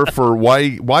looking more for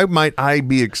why might I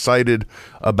be excited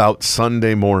about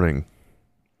Sunday morning?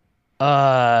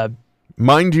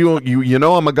 Mind you,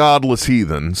 I'm a godless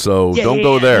heathen, so don't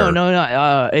go there.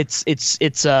 No. It's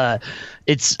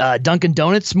Dunkin'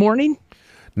 Donuts morning.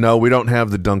 No, we don't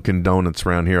have the Dunkin' Donuts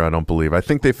around here. I don't believe. I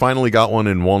think they finally got one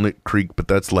in Walnut Creek, but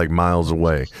that's like miles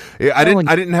away. I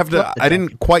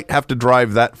didn't quite have to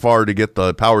drive that far to get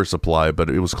the power supply, but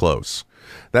it was close.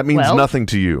 That means nothing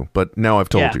to you, but now I've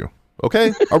told you.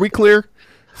 Okay, are we clear?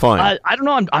 Fine. I don't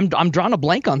know. I'm drawing a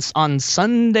blank on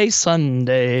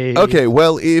Sunday. Okay,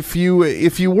 well, if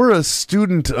you were a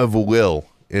student of will,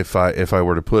 if I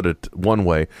were to put it one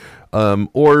way.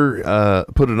 Or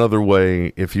put another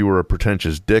way, if you were a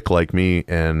pretentious dick like me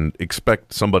and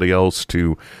expect somebody else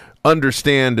to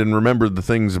understand and remember the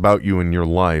things about you in your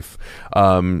life,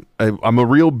 I'm a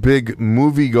real big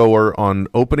moviegoer on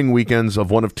opening weekends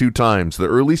of one of two times: the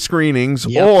early screenings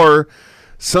or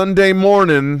Sunday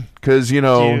morning, because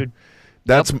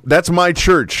that's my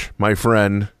church, my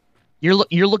friend.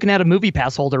 You're looking at a movie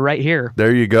pass holder right here.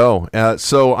 There you go.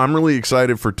 So I'm really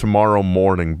excited for tomorrow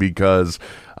morning because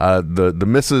the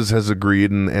missus has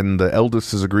agreed and the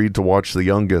eldest has agreed to watch the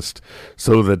youngest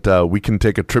so that we can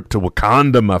take a trip to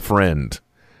Wakanda, my friend.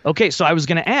 Okay, so I was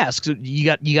going to ask. So you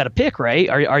got to pick, right?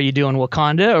 Are you doing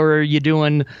Wakanda or are you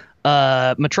doing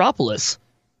Metropolis?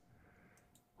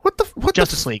 What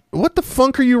Justice League? What the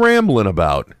funk are you rambling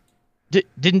about?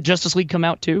 Didn't Justice League come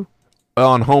out too?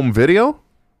 On home video?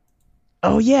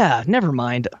 Oh, yeah. Never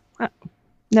mind.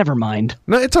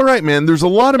 No, it's all right, man. There's a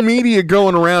lot of media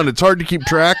going around. It's hard to keep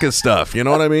track of stuff. You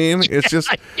know what I mean? It's just,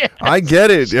 yes. I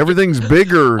get it. Everything's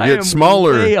bigger, yet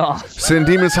smaller. San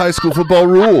Dimas High School football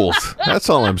rules. That's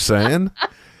all I'm saying.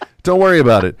 Don't worry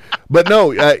about it. But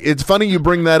no, it's funny you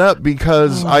bring that up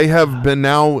because I have been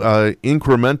now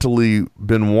incrementally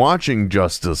been watching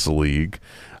Justice League.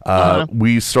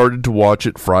 We started to watch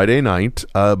it Friday night,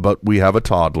 but we have a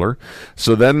toddler.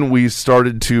 So then we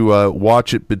started to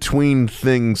watch it between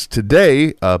things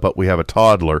today, but we have a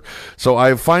toddler. So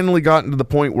I've finally gotten to the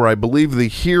point where I believe the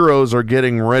heroes are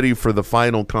getting ready for the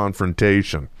final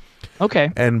confrontation.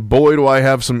 Okay. And boy, do I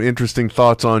have some interesting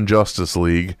thoughts on Justice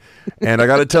League. And I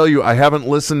got to tell you, I haven't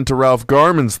listened to Ralph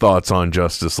Garman's thoughts on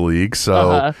Justice League.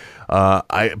 So,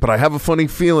 but I have a funny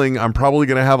feeling I'm probably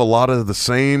going to have a lot of the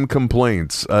same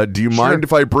complaints. Do you mind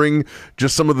if I bring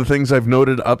just some of the things I've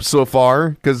noted up so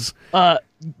far? Because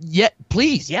yeah,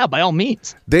 please. Yeah, by all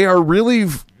means. they are really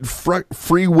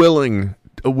free-willing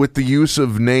with the use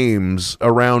of names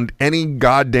around any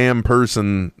goddamn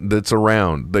person that's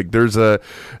around. Like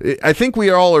I think we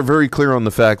all are very clear on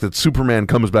the fact that Superman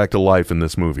comes back to life in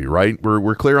this movie, right?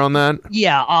 We're clear on that?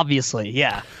 Yeah, obviously,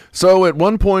 yeah. So at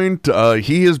one point,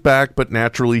 he is back, but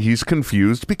naturally he's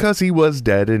confused because he was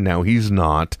dead and now he's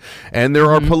not. And there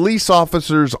are police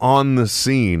officers on the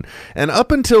scene. And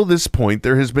up until this point,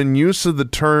 there has been use of the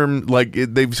term,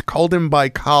 they've called him by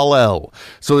Kal-El.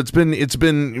 So it's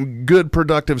been good,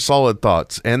 productive, solid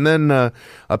thoughts. And then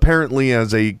apparently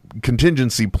as a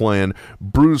contingency plan,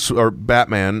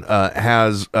 Batman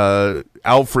has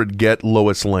Alfred get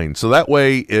Lois Lane. So that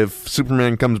way, if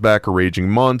Superman comes back a raging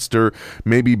monster,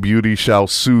 maybe beauty shall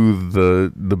soothe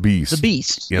the beast. The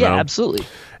beast. You Yeah, know? absolutely.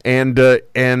 And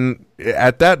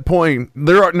at that point,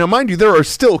 mind you, there are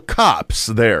still cops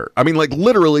there. I mean, like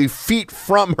literally feet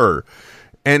from her.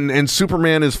 And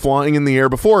Superman is flying in the air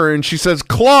before her, and she says,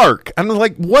 "Clark!" I'm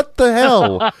like, what the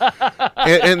hell?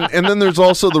 and then there's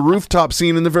also the rooftop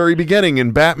scene in the very beginning,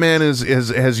 and Batman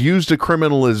has used a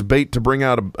criminal as bait to bring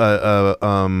out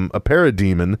a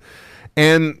parademon.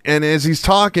 And as he's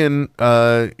talking,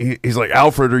 he's like,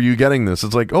 "Alfred, are you getting this?"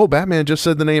 It's like, oh, Batman just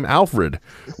said the name Alfred.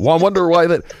 Well, I wonder why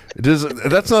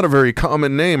that's not a very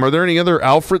common name. Are there any other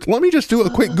Alfreds? Let me just do a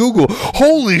quick Google.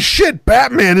 Holy shit,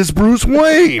 Batman is Bruce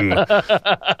Wayne.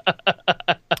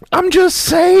 I'm just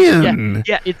saying.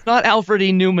 Yeah, it's not Alfred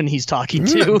E. Newman he's talking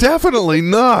to. Definitely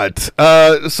not.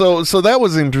 So that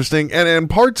was interesting, and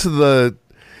parts of the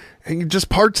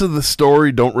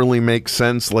story don't really make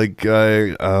sense, like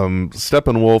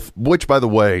Steppenwolf, which, by the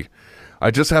way, I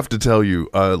just have to tell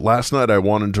you, last night I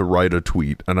wanted to write a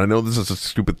tweet, and I know this is a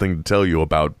stupid thing to tell you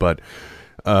about, but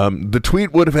the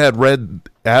tweet would have had read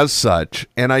as such,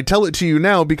 and I tell it to you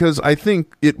now because I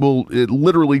think it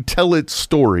literally tell its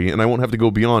story, and I won't have to go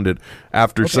beyond it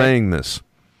after saying this.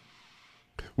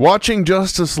 Watching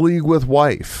Justice League with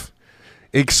wife.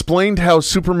 Explained how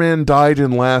Superman died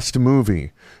in last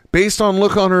movie. Based on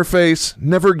look on her face,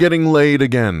 never getting laid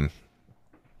again.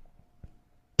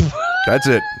 That's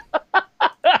it.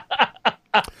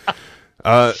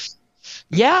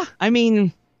 Yeah, I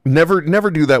mean,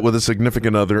 never do that with a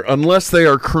significant other unless they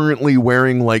are currently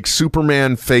wearing like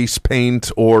Superman face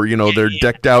paint or they're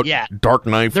decked out Dark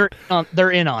Knife.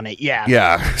 They're in on it. Yeah.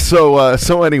 Yeah.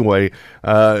 So anyway,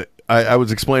 I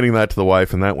was explaining that to the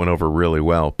wife, and that went over really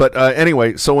well. But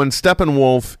anyway, so when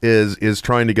Steppenwolf is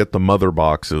trying to get the mother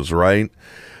boxes, right?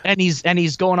 And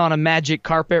he's going on a magic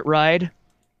carpet ride.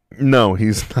 No,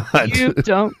 he's not. You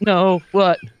don't know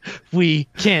what we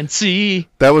can see.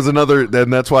 That was another,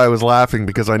 and that's why I was laughing,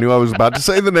 because I knew I was about to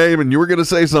say the name, and you were going to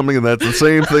say something, and that's the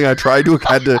same thing I had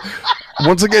to.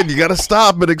 Once again, you got to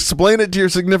stop and explain it to your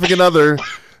significant other.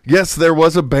 Yes, there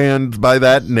was a band by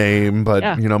that name,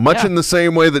 but, much in the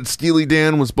same way that Steely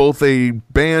Dan was both a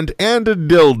band and a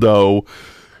dildo,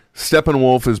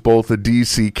 Steppenwolf is both a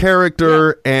DC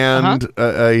character and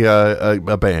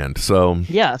a band. So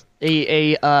yeah,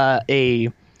 a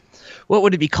what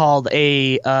would it be called?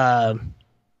 A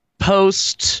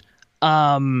post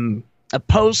British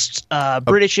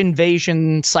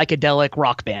invasion psychedelic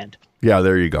rock band. Yeah,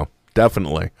 there you go.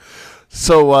 Definitely.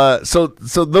 So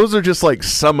those are just like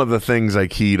some of the things I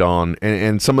keyed on,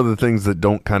 and some of the things that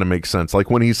don't kind of make sense. Like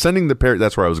when he's sending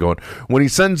that's where I was going. When he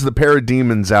sends the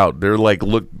parademons out, they're like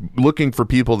looking for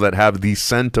people that have the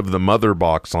scent of the mother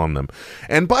box on them.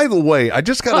 And by the way, I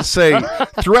just gotta say,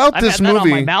 throughout this I've had movie,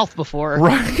 that on my mouth before,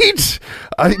 right?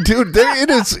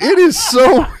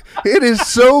 It is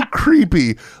so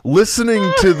creepy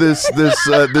listening to this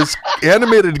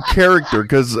animated character,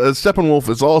 because Steppenwolf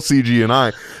is all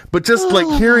CG&I, but just like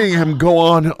hearing him go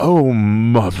on, "Oh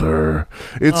mother,"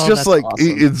 it's just like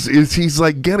awesome. He's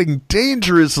like getting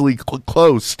dangerously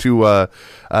close to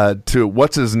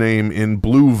what's his name in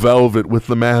Blue Velvet with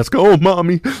the mask. "Oh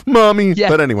mommy." Yeah.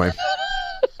 But anyway,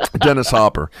 Dennis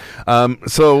Hopper.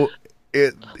 He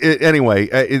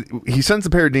sends the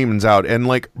parademons out, and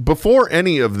like before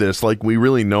any of this, like we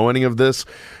really know any of this,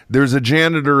 there's a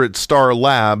janitor at Star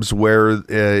Labs where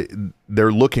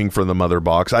they're looking for the mother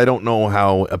box. I don't know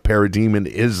how a parademon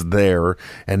is there,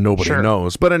 and nobody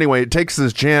knows. But anyway, it takes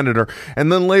this janitor,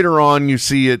 and then later on you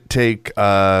see it take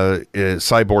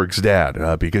Cyborg's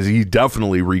dad, because he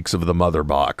definitely reeks of the mother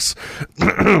box.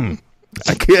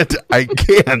 I can't.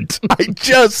 I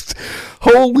just,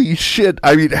 holy shit.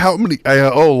 I mean, how many?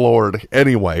 Oh, Lord.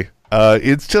 Anyway,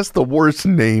 it's just the worst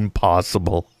name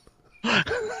possible.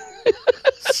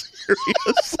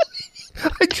 Seriously.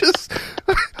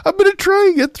 I'm going to try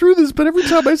and get through this, but every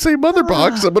time I say Mother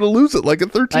Box, I'm going to lose it like a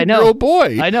 13-year-old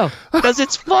boy. I know. Because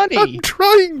it's funny. I'm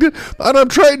trying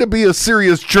to be a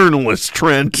serious journalist,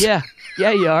 Trent. Yeah,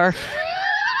 you are.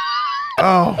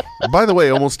 Oh, by the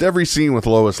way, almost every scene with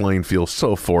Lois Lane feels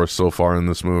so forced so far in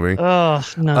this movie. Oh,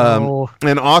 no.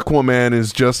 And Aquaman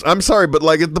is just, I'm sorry, but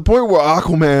like at the point where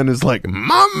Aquaman is like,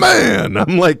 my man,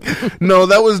 I'm like, no,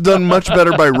 that was done much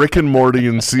better by Rick and Morty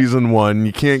in season 1.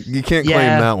 You can't claim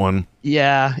that one.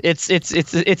 Yeah, it's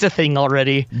a thing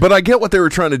already. But I get what they were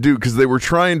trying to do, because they were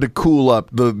trying to cool up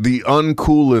the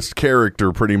uncoolest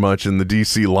character pretty much in the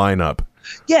DC lineup.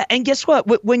 Yeah, and guess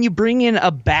what? When you bring in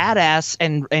a badass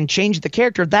and change the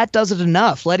character, that does it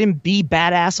enough. Let him be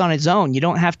badass on his own. You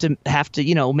don't have to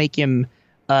make him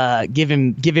give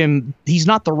him. He's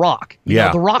not The Rock. You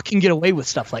know, The Rock can get away with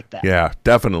stuff like that. Yeah,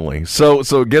 definitely.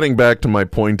 So getting back to my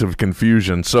point of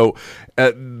confusion. So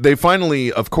they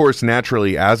finally, of course,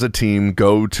 naturally, as a team,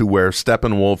 go to where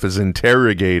Steppenwolf is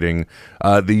interrogating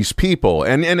these people.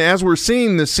 And as we're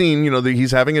seeing this scene,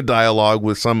 he's having a dialogue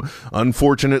with some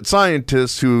unfortunate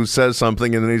scientist who says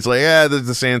something, and then he's like,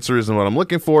 this answer isn't what I'm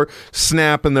looking for.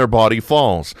 Snap, and their body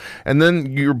falls. And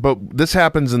then but this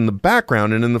happens in the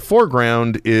background, and in the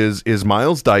foreground is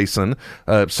Miles Dyson.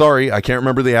 Sorry, I can't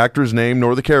remember the actor's name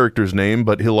nor the character's name,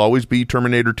 but he'll always be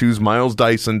Terminator 2's Miles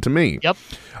Dyson to me. Yep.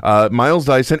 Miles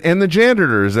Dyson and the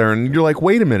janitor is there, and you're like,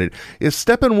 wait a minute, if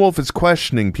Steppenwolf is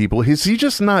questioning people, has he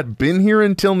just not been here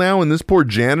until now, and this poor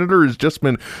janitor has just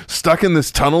been stuck in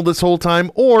this tunnel this whole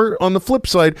time? Or on the flip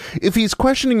side, if he's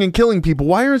questioning and killing people,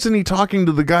 why isn't he talking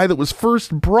to the guy that was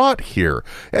first brought here?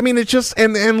 I mean, it's just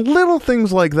and little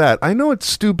things like that. I know it's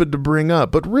stupid to bring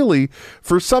up, but really,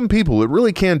 for some people, it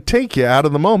really can take you out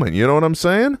of the moment. You know what I'm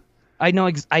saying? I know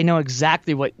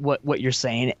exactly what you're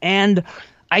saying, and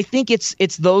I think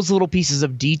it's those little pieces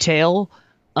of detail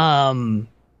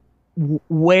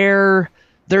where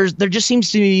there just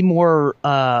seems to be more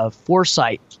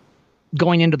foresight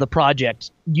going into the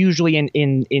project, usually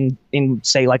in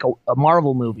say like a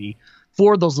Marvel movie,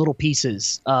 for those little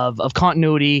pieces of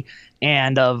continuity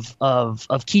and of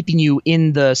keeping you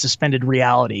in the suspended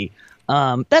reality.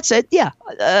 That's it. Yeah.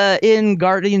 In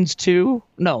Guardians 2,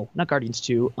 no, not Guardians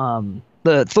 2.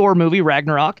 The Thor movie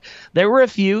Ragnarok, there were a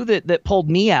few that pulled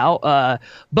me out,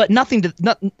 but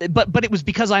but it was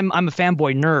because I'm a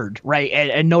fanboy nerd, right?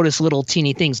 And notice little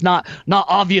teeny things, not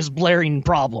obvious blaring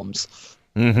problems.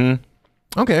 Mm-hmm.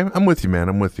 Okay, I'm with you, man.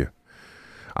 I'm with you.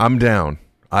 I'm down.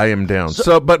 I am down.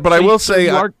 So but I will say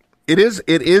it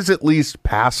is at least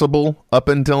passable up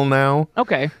until now.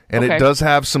 Okay. And it does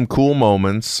have some cool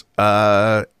moments.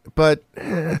 But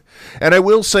and I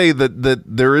will say that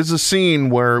there is a scene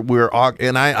where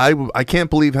and I can't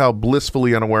believe how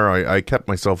blissfully unaware I kept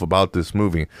myself about this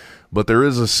movie. But there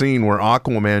is a scene where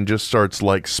Aquaman just starts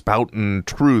like spouting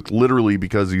truth, literally,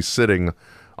 because he's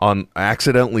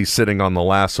accidentally sitting on the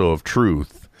lasso of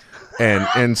truth.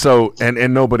 And so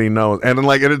nobody knows, and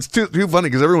it's too funny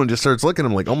because everyone just starts looking at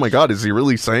him like, oh my god, is he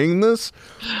really saying this?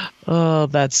 Oh,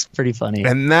 that's pretty funny.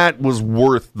 And that was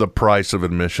worth the price of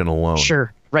admission alone.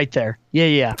 Sure, right there.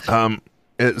 Yeah.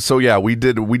 So yeah, we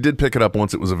did pick it up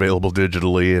once it was available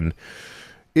digitally, and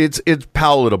it's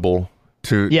palatable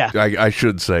to. Yeah. I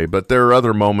should say, but there are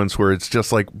other moments where it's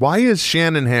just like, why is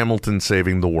Shannon Hamilton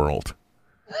saving the world?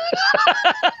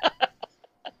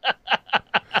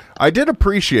 I did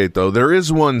appreciate, though, there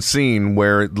is one scene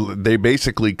where they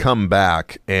basically come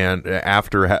back, and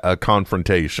after a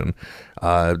confrontation,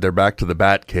 they're back to the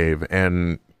Batcave,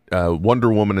 and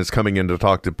Wonder Woman is coming in to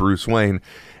talk to Bruce Wayne,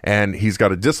 and he's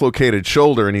got a dislocated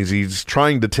shoulder, and he's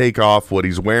trying to take off what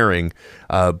he's wearing,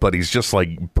 but he's just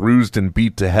like bruised and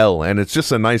beat to hell, and it's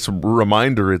just a nice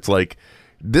reminder. It's like,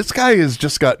 this guy has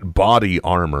just got body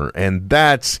armor, and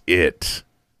that's it.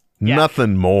 Yeah.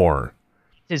 Nothing more.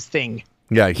 His thing.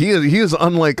 Yeah, he is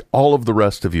unlike all of the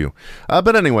rest of you.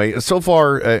 But anyway, so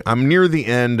far I'm near the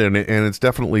end, and it's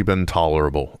definitely been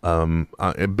tolerable.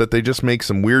 But they just make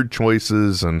some weird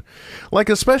choices, and like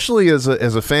especially as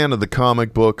a fan of the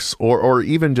comic books, or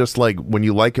even just like when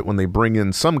you like it when they bring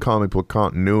in some comic book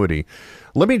continuity.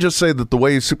 Let me just say that the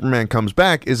way Superman comes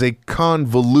back is a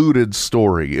convoluted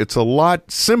story. It's a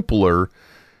lot simpler.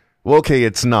 Well, okay,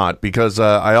 it's not, because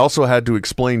I also had to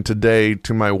explain today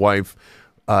to my wife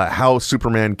how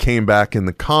Superman came back in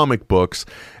the comic books.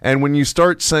 And when you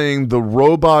start saying the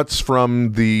robots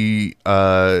from the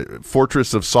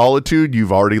Fortress of Solitude,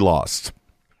 you've already lost.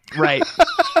 Right.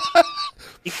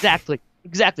 Exactly.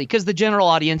 Because the general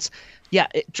audience,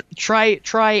 try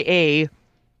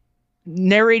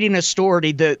narrating a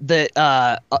story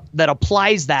that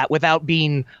applies that without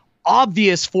being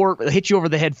obvious hit you over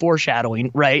the head foreshadowing,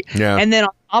 right? Yeah. And then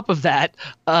on top of that,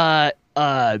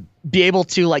 be able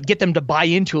to like get them to buy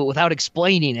into it without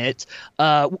explaining it,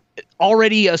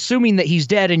 already assuming that he's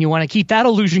dead, and you want to keep that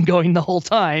illusion going the whole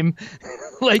time.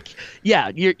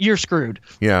 You're screwed.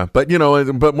 Yeah, but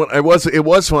it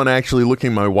was fun actually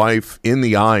looking my wife in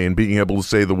the eye and being able to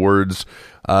say the words,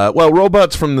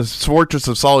 robots from the Fortress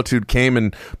of Solitude came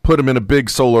and put him in a big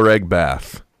solar egg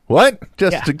bath. What?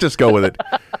 Just go with it.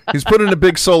 He's put in a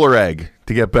big solar egg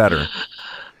to get better.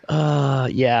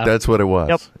 Yeah. That's what it was.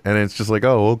 Yep. And it's just like,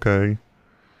 oh, okay.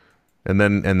 And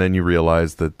then you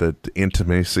realize that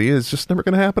intimacy is just never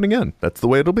going to happen again. That's the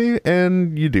way it'll be,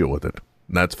 and you deal with it.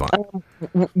 That's fine.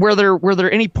 Were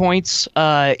there any points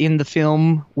in the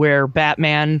film where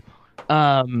Batman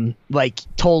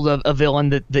told a villain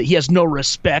that he has no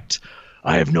respect?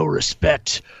 I have no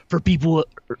respect for people.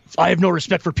 I have no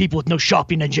respect for people with no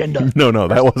shopping agenda. No,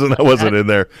 that wasn't in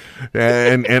there.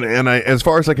 And as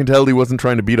far as I can tell, he wasn't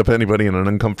trying to beat up anybody in an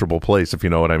uncomfortable place, if you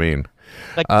know what I mean.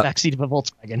 Like the backseat of a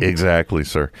Volkswagen. Exactly,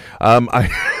 sir.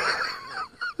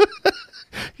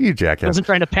 You jackass. Wasn't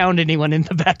trying to pound anyone in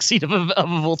the backseat of a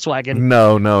Volkswagen.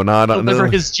 No, not deliver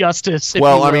his justice.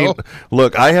 Well, I mean,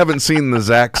 look, I haven't seen the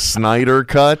Zack Snyder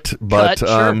cut, but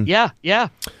sure. Yeah.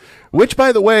 Which,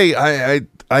 by the way,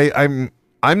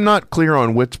 I'm not clear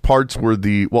on which parts were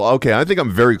I think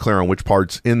I'm very clear on which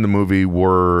parts in the movie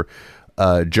were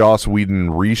Joss Whedon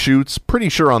reshoots. Pretty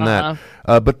sure on that.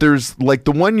 But there's like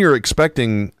the one you're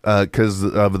expecting because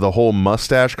of the whole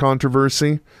mustache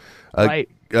controversy. Right.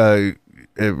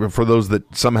 For those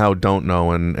that somehow don't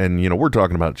know, and we're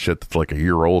talking about shit that's like a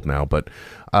year old now, but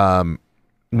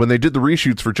when they did the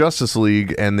reshoots for Justice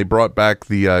League and they brought back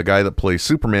the guy that plays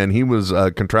Superman, he was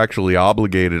contractually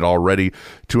obligated already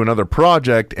to another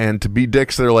project, and to be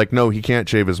dicks, they're like, no, he can't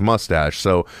shave his mustache.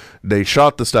 So they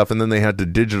shot the stuff, and then they had to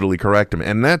digitally correct him,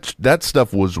 and that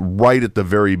stuff was right at the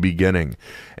very beginning,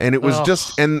 and it was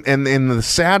just and the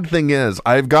sad thing is,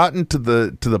 I've gotten to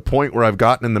the point where I've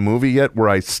gotten in the movie yet where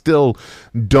I still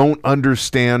don't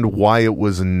understand why it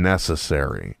was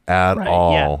necessary at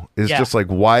all. Yeah. It's just like,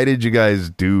 why did you guys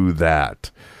do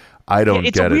that? I don't get it.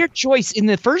 It's a weird choice in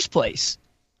the first place.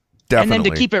 Definitely. And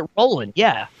then to keep it rolling,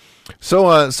 yeah.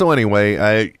 So anyway,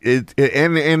 I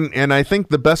think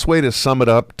the best way to sum it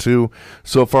up to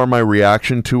so far my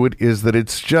reaction to it is that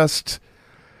it's just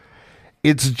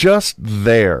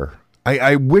there.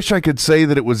 I wish I could say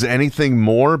that it was anything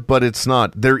more, but it's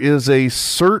not. There is a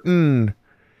certain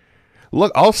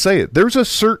look, I'll say it. There's a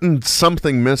certain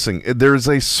something missing. There's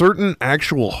a certain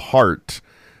actual heart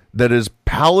that is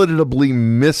palatably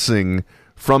missing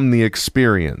from the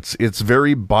experience. It's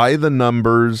very by the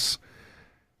numbers,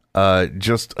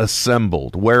 just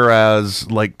assembled.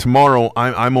 Whereas, like tomorrow,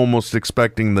 I'm almost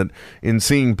expecting that in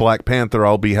seeing Black Panther,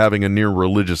 I'll be having a near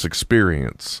religious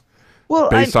experience. Well,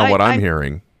 based on what I'm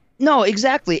hearing. No,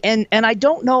 exactly, and I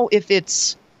don't know if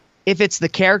it's the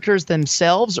characters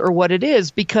themselves or what it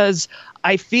is, because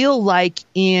I feel like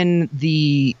in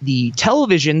the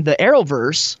television, the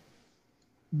Arrowverse,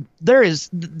 there is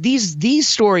these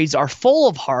stories are full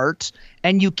of heart,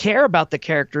 and you care about the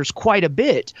characters quite a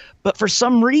bit, but for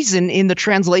some reason in the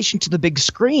translation to the big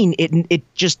screen, it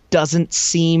just doesn't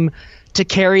seem to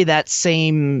carry that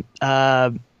same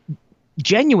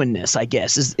genuineness, I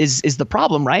guess, is the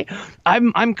problem, right?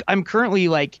 I'm currently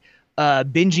like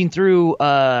binging through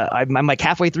I'm like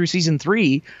halfway through season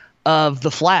 3 of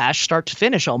The Flash, start to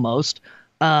finish almost,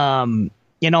 in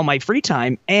all my free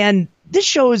time, and this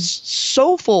show is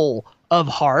so full of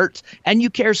heart, and you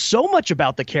care so much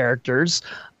about the characters.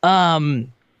 Even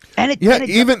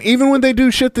when they do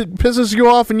shit that pisses you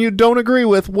off and you don't agree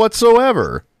with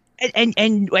whatsoever. And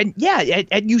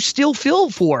you still feel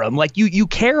for them, like you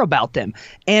care about them.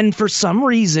 And for some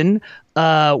reason,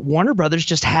 Warner Brothers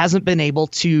just hasn't been able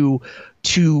to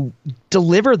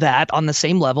deliver that on the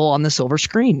same level on the silver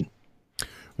screen.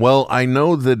 Well, I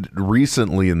know that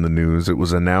recently in the news, it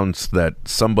was announced that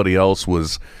somebody else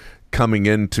was coming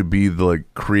in to be the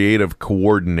creative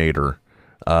coordinator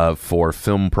for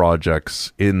film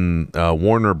projects in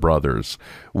Warner Brothers,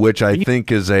 which I think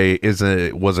was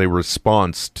a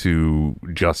response to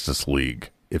Justice League,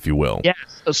 if you will. Yeah,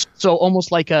 so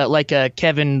almost like a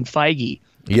Kevin Feige.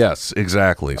 Yes,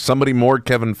 exactly. Somebody more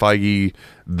Kevin Feige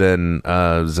than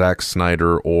Zack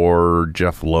Snyder or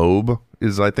Jeff Loeb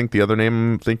is, I think, the other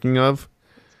name I'm thinking of.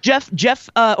 Jeff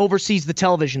oversees the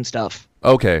television stuff.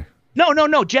 Okay.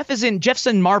 No. Jeff's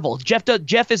in Marvel. Jeff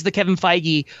is the Kevin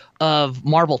Feige of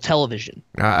Marvel Television.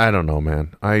 I don't know,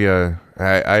 man.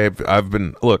 I've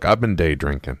been day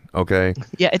drinking. Okay.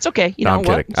 Yeah, it's okay. You No, know I'm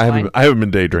what? kidding. It's I fine. haven't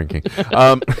been day drinking.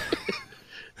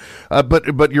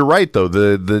 But you're right though.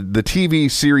 The TV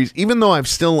series, even though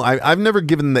I've never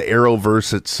given the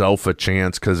Arrowverse itself a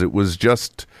chance because it was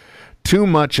just too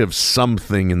much of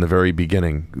something in the very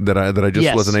beginning that I just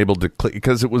Yes. wasn't able to click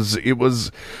because it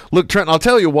was look, Trent, I'll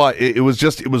tell you what, it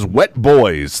was wet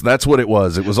boys. That's what it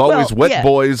was. It was always wet yeah.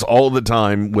 boys all the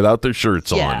time without their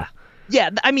shirts on. Yeah.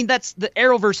 I mean, that's the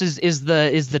Arrowverse is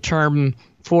the term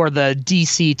for the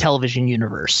DC television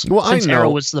universe. Well, since I know. Arrow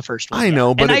was the first one. I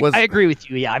know, but and it was- I agree with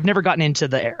you. Yeah, I've never gotten into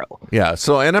the Arrow. Yeah,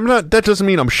 so, and I'm not, that doesn't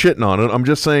mean I'm shitting on it. I'm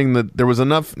just saying that there was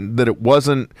enough that it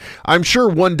wasn't, I'm sure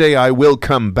one day I will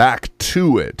come back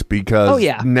to it because Oh,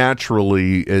 yeah.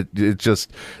 naturally it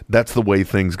just, that's the way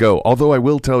things go. Although I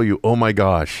will tell you, oh my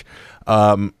gosh,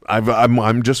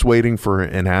 I'm just waiting for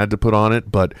an ad to put on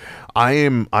it, but I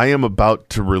am about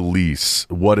to release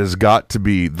what has got to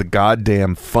be the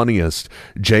goddamn funniest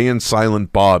Jay and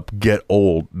Silent Bob Get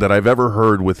Old that I've ever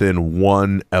heard within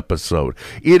one episode.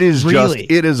 It is Really?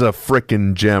 it is a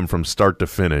frickin' gem from start to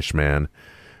finish, man.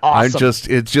 Awesome.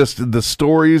 It's just the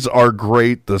stories are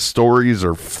great. The stories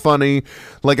are funny.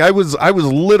 Like I was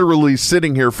literally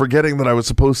sitting here forgetting that I was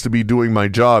supposed to be doing my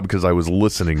job because I was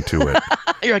listening to it.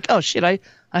 You're like, oh shit, I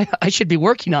should be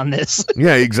working on this.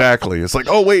 Yeah, exactly. It's like,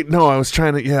 oh wait, no, I was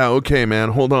trying to. Yeah, okay, man,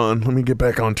 hold on, let me get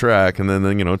back on track. And then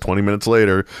 20 minutes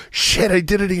later, shit, I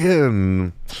did it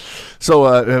again.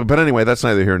 So, but anyway, that's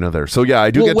neither here nor there. So yeah,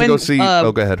 I do get to go see.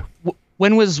 Go ahead.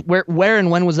 Where and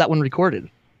when was that one recorded?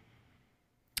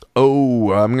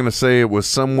 Oh, I'm gonna say it was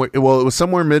somewhere. Well, it was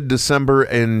somewhere mid-December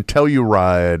in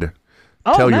Telluride.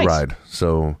 Oh, Telluride. nice.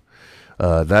 So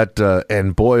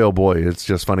and boy, oh boy, it's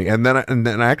just funny. And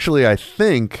then actually, I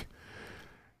think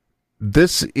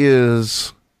this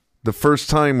is the first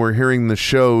time we're hearing the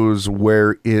shows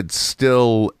where it's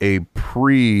still a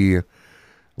pre-Last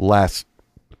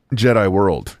Jedi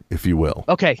World, if you will.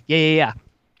 Okay, yeah.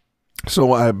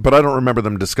 So, but I don't remember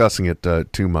them discussing it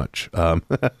too much.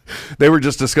 They were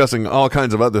just discussing all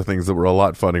kinds of other things that were a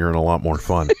lot funnier and a lot more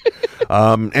fun,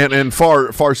 and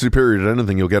far superior to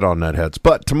anything you'll get on Netheads.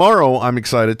 But tomorrow, I'm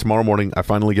excited. Tomorrow morning, I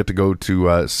finally get to go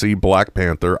to see Black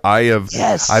Panther.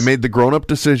 Yes. I made the grown-up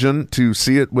decision to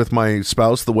see it with my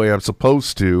spouse the way I'm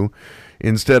supposed to,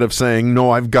 instead of saying,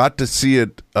 no, I've got to see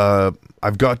it.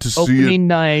 I've got to see it Opening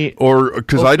night. or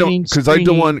because I don't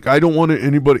screening. want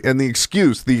anybody, and the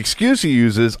excuse he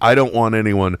uses, I don't want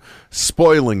anyone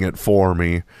spoiling it for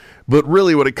me. But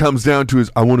really what it comes down to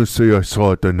is I want to say I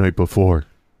saw it the night before.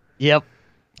 Yep.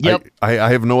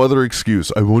 I have no other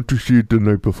excuse. I want to see it the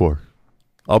night before.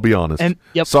 I'll be honest. And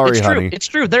yep, Sorry, it's honey. True. It's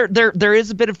true. There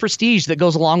is a bit of prestige that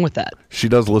goes along with that. She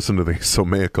does listen to these, so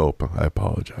mea culpa. I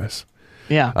apologize.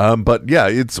 Yeah. But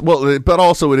yeah, but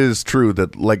also it is true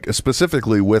that, like,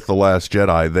 specifically with The Last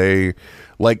Jedi, they,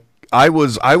 like, I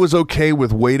was okay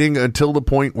with waiting until the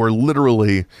point where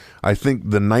literally, I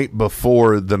think the night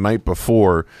before,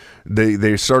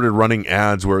 they started running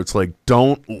ads where it's like,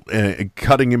 don't,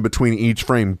 cutting in between each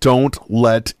frame, don't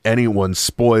let anyone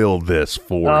spoil this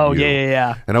for you. Oh,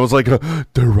 yeah. And I was like,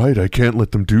 they're right, I can't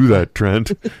let them do that,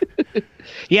 Trent.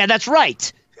 Yeah, that's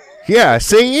right. Yeah,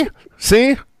 see?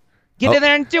 Get in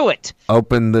there and do it.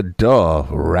 Open the door,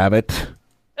 rabbit.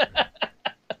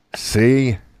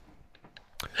 See?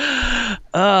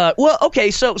 Well,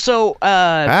 okay, so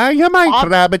You might,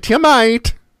 rabbit, you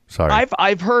might. Sorry.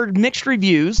 I've heard mixed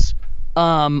reviews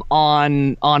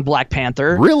on Black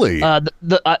Panther. Really?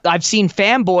 I've seen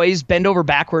fanboys bend over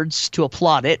backwards to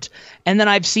applaud it, and then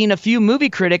I've seen a few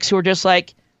movie critics who are just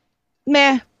like,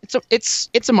 meh,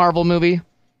 it's a Marvel movie.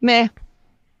 Meh.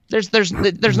 There's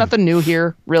nothing new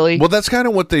here, really. Well, that's kind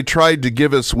of what they tried to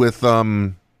give us with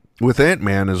Ant-Man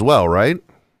as well, right?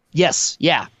 Yes,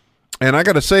 yeah. And I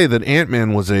got to say that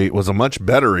Ant-Man was a much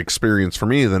better experience for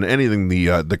me than anything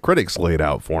the critics laid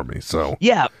out for me. So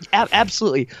Yeah,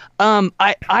 absolutely.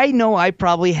 I know I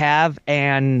probably have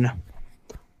an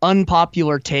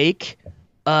unpopular take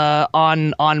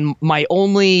on my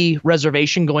only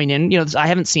reservation going in. I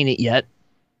haven't seen it yet.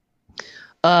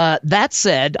 That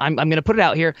said, I'm going to put it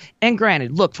out here. And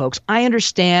granted, look, folks, I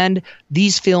understand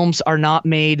these films are not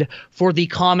made for the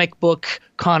comic book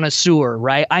connoisseur,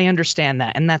 right? I understand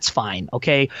that, and that's fine,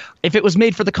 okay? If it was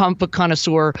made for the comic book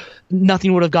connoisseur,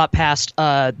 nothing would have got past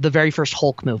the very first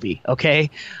Hulk movie, okay?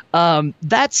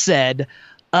 That said,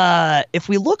 if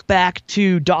we look back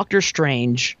to Doctor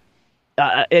Strange,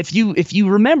 if you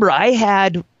remember, I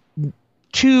had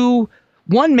two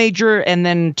one major and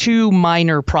then two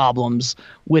minor problems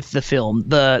with the film.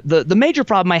 The major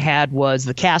problem I had was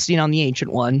the casting on the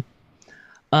Ancient One.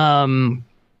 That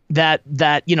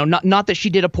not that she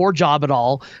did a poor job at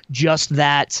all, just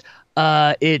that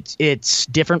it's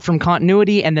different from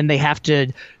continuity, and then they have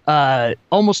to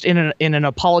almost in an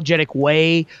apologetic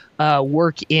way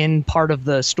work in part of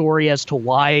the story as to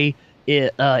why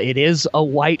it is a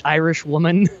white Irish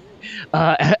woman.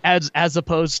 As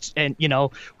opposed, and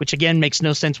which again makes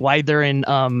no sense why they're in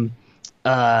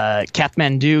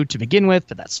Kathmandu to begin with,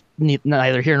 but that's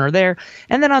neither here nor there.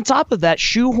 And then on top of that,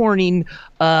 shoehorning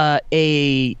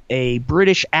a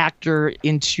British actor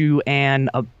into an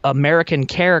American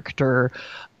character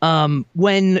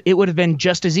when it would have been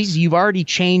just as easy. You've already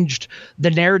changed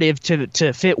the narrative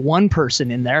to fit one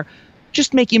person in there.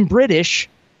 Just make him British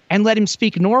and let him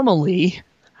speak normally.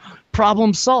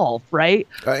 Problem solved, right?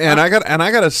 And I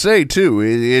gotta say too,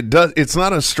 it's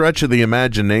not a stretch of the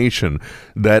imagination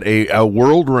that a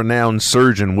world-renowned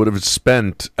surgeon would have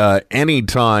spent any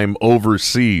time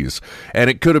overseas, and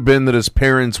it could have been that his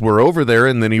parents were over there,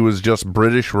 and then he was just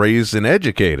British raised and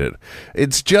educated.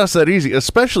 It's just that easy,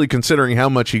 especially considering how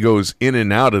much he goes in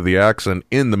and out of the accent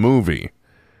in the movie.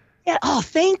 Yeah. Oh,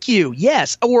 thank you.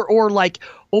 Yes. Or like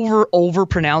over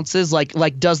pronounces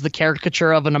like does the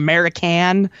caricature of an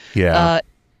American. Yeah.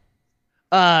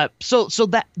 So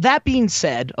that being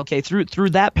said, okay,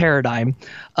 through that paradigm,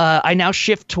 I now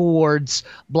shift towards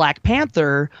Black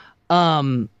Panther,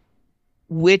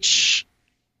 which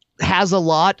has a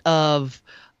lot of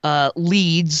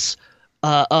leads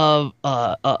of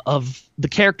the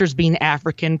characters being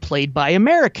African played by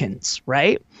Americans,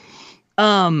 right?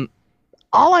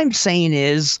 All I'm saying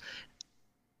is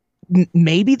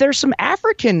maybe there's some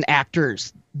African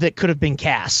actors that could have been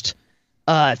cast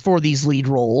for these lead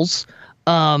roles.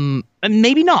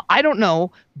 Maybe not. I don't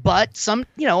know. But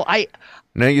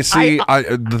Now you see,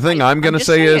 the thing I'm going to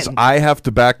say is I have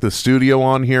to back the studio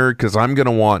on here because I'm going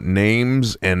to want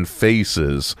names and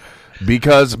faces.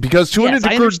 Because to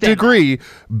a degree,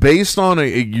 based on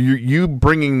you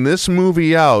bringing this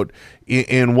movie out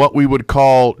in what we would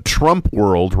call Trump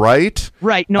world, right?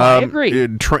 Right. No, I agree.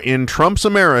 In Trump's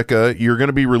America, you're going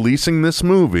to be releasing this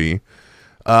movie,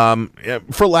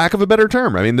 for lack of a better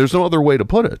term. I mean, there's no other way to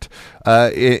put it.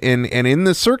 And in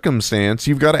this circumstance,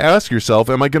 you've got to ask yourself,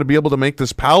 am I going to be able to make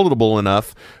this palatable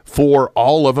enough for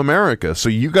all of America? So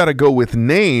you got to go with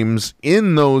names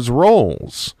in those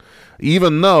roles.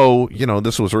 Even though,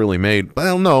 this was really made,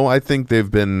 well, no, I think they've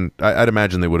been, I'd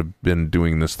imagine they would have been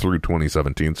doing this through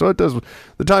 2017. So the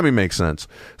timing makes sense.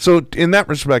 So in that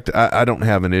respect, I don't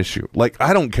have an issue. Like,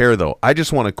 I don't care though. I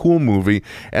just want a cool movie.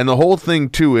 And the whole thing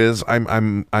too is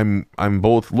I'm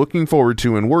both looking forward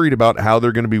to and worried about how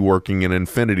they're going to be working an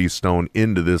Infinity Stone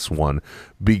into this one,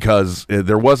 because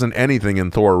there wasn't anything in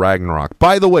Thor Ragnarok.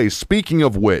 By the way, speaking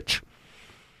of which,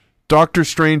 Doctor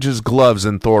Strange's gloves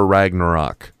in Thor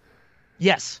Ragnarok.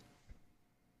 Yes.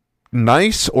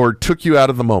 Nice, or took you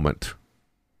out of the moment?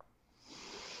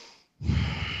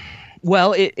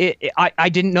 Well, I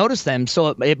didn't notice them, so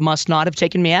it must not have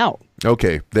taken me out.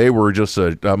 Okay, they were just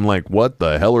I'm like, what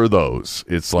the hell are those?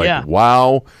 It's like, yeah.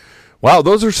 Wow,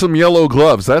 those are some yellow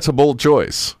gloves. That's a bold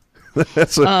choice.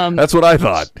 That's what I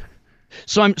thought.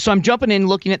 So I'm jumping in,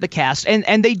 looking at the cast,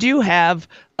 and they do have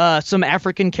some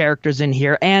African characters in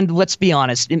here. And let's be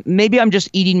honest, maybe I'm just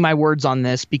eating my words on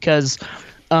this because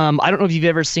I don't know if you've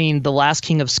ever seen The Last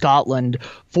King of Scotland.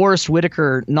 Forrest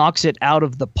Whitaker knocks it out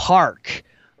of the park,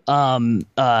 playing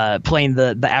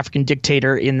the African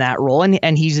dictator in that role,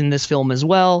 and he's in this film as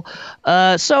well.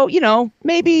 So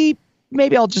maybe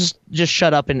I'll just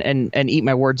shut up and eat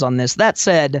my words on this. That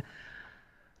said,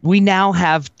 we now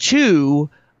have two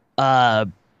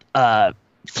Human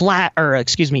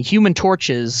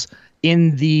Torches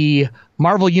in the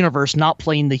Marvel Universe not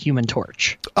playing the Human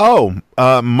Torch. Oh,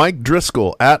 Mike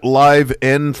Driscoll at Live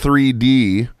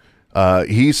N3D.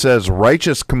 He says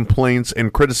righteous complaints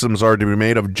and criticisms are to be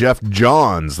made of Jeff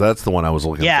Johns. That's the one I was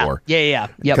looking for. Yeah.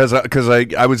 Because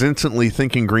I was instantly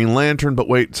thinking Green Lantern, but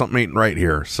wait, something ain't right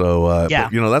here. So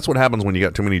but, that's what happens when you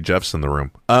got too many Jeffs in the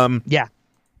room. Yeah.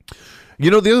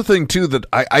 The other thing too that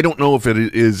I don't know if it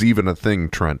is even a thing,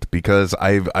 Trent, because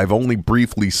I've only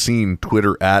briefly seen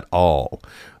Twitter at all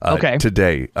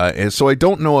today, and so I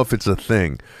don't know if it's a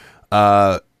thing.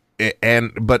 And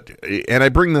I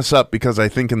bring this up because I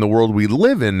think in the world we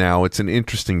live in now, it's an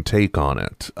interesting take on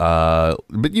it.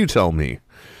 But you tell me.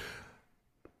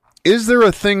 Is there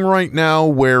a thing right now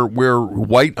where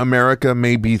white America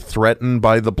may be threatened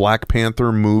by the Black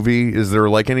Panther movie? Is there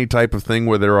like any type of thing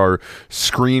where there are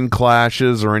screen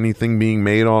clashes or anything being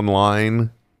made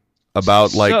online?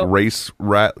 about like So- race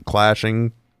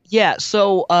clashing? Yeah,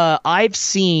 so I've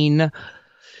seen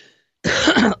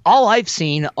all I've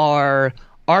seen are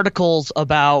articles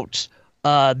about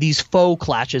these faux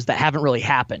clashes that haven't really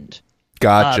happened.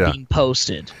 Gotcha. Being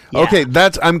posted. Yeah. Okay,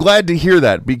 I'm glad to hear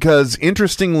that, because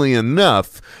interestingly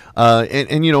enough,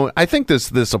 and you know, I think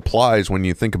this applies when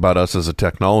you think about us as a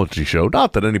technology show.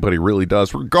 Not that anybody really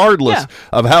does, regardless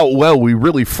of how well we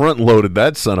really front loaded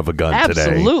that son of a gun today.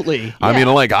 Absolutely. I Yeah.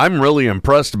 mean, like, I'm really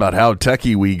impressed about how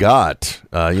techie we got.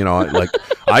 You know, like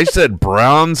I said,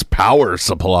 Brown's power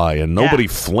supply, and nobody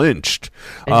flinched.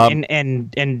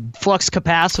 And flux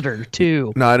capacitor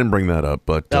too. No, I didn't bring that up,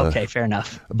 but Okay, fair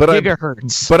enough. but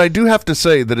Gigahertz. But I do have to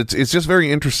say that it's just very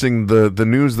interesting, the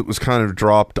news that was kind of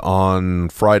dropped on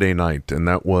Friday night, and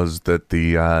that was that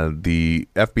the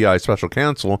FBI special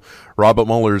counsel Robert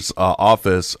Mueller's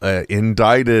office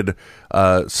indicted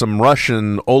some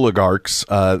Russian oligarchs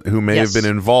who may have been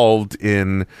involved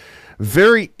in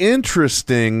very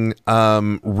interesting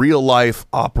real life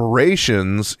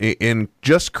operations in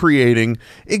just creating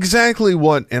exactly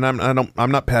what, and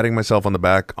I'm not patting myself on the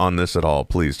back on this at all,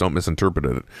 please don't misinterpret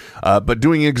it, but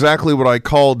doing exactly what I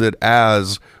called it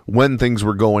as when things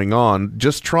were going on,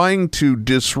 just trying to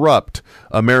disrupt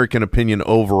American opinion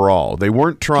overall. They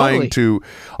weren't trying to,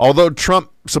 although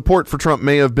support for Trump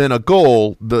may have been a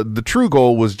goal, the true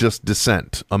goal was just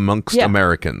dissent amongst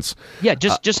Americans. Yeah,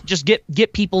 just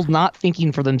get people not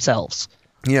thinking for themselves.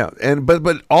 Yeah, and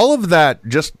but all of that,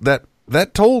 just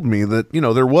that told me that, you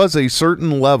know, there was a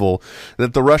certain level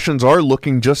that the Russians are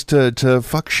looking just to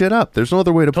fuck shit up. There's no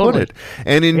other way to put it.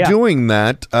 And in doing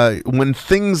that, when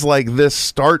things like this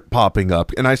start popping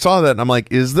up, and I saw that and I'm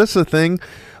like, is this a thing?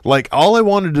 Like, all I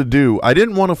wanted to do, I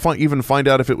didn't want to even find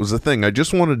out if it was a thing. I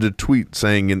just wanted to tweet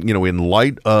saying, in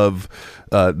light of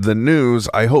the news,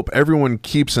 I hope everyone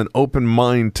keeps an open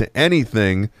mind to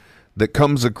anything that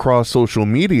comes across social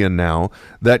media now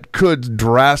that could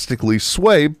drastically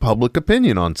sway public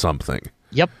opinion on something.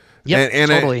 Yep, and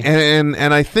totally. And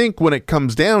I think when it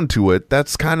comes down to it,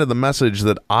 that's kind of the message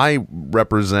that I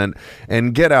represent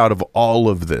and get out of all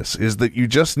of this, is that you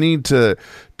just need to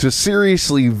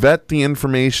seriously vet the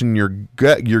information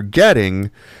you're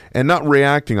getting and not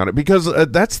reacting on it, because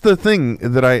that's the thing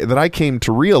that I came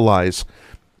to realize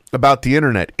about the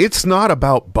internet. It's not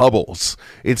about bubbles.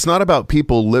 It's not about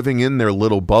people living in their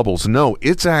little bubbles. No,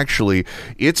 it's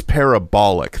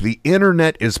parabolic. The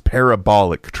internet is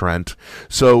parabolic, Trent.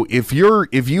 So if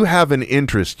you have an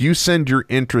interest, you send your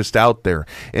interest out there.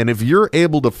 And if you're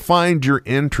able to find your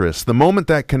interest, the moment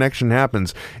that connection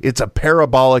happens, it's a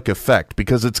parabolic effect,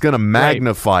 because it's going to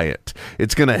magnify it.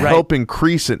 It's going to help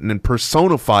increase it and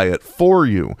personify it for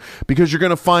you, because you're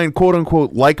going to find quote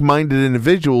unquote like-minded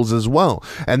individuals as well.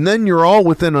 And then you're all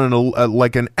within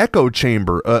like an echo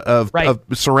chamber of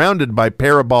surrounded by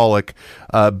parabolic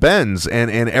bends,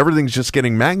 and everything's just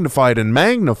getting magnified and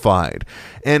magnified,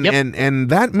 and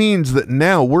that means that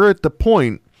now we're at the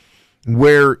point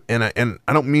where, and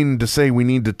I don't mean to say we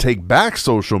need to take back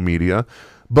social media,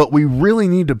 but we really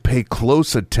need to pay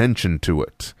close attention to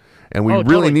it, and we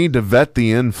really need to vet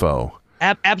the info.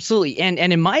 Absolutely, and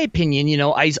in my opinion,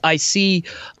 I see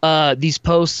these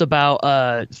posts about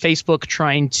Facebook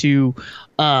trying to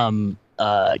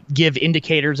give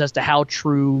indicators as to how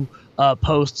true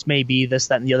posts may be, this,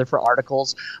 that, and the other for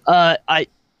articles.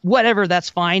 Whatever,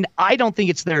 that's fine. I don't think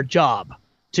it's their job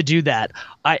to do that.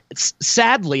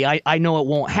 Sadly, I know it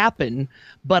won't happen,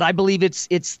 but I believe it's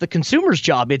the consumer's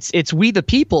job. It's we the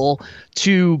people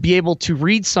to be able to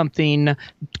read something,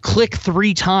 click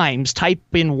 3 times, type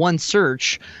in one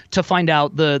search to find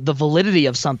out the validity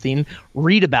of something,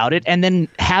 read about it, and then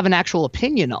have an actual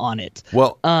opinion on it.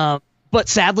 Well, but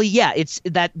sadly, it's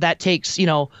that takes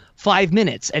 5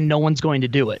 minutes, and no one's going to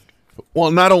do it.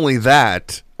 Well, not only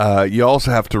that, you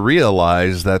also have to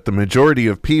realize that the majority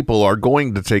of people are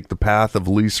going to take the path of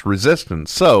least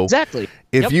resistance. So exactly,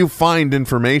 if you find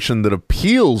information that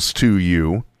appeals to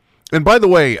you, and by the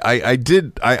way,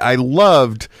 I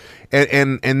loved,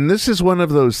 and this is one of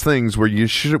those things where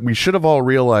we should have all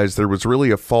realized there was really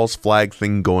a false flag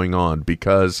thing going on,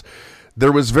 because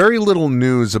there was very little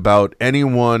news about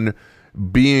anyone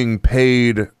being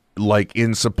paid like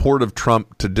in support of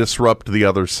Trump to disrupt the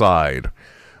other side.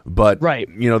 But,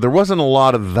 there wasn't a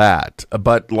lot of that.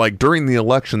 But, like, during the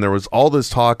election, there was all this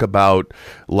talk about,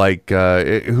 like,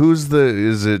 is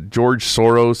it George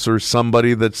Soros or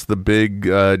somebody that's the big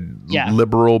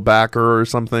liberal backer or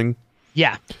something?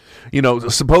 Yeah.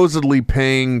 Supposedly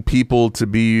paying people to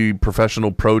be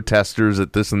professional protesters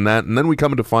at this and that. And then we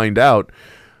come to find out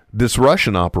this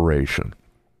Russian operation.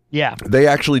 Yeah. They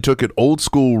actually took it old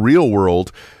school, real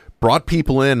world, brought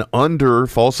people in under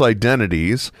false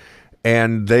identities,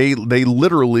 and they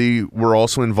literally were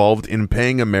also involved in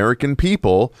paying American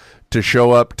people to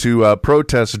show up to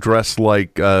protests dressed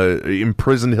like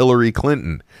imprisoned Hillary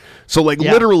Clinton. So,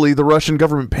 literally, the Russian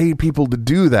government paid people to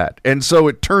do that. And so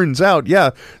it turns out,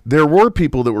 there were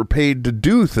people that were paid to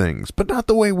do things, but not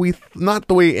the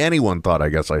way anyone thought, I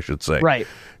guess I should say. Right.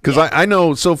 Because I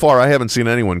know so far I haven't seen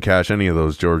anyone cash any of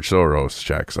those George Soros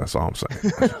checks. That's all I'm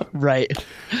saying. Right.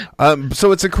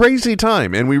 So it's a crazy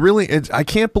time, and I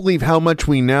can't believe how much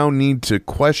we now need to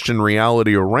question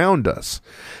reality around us.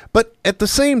 But at the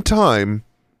same time,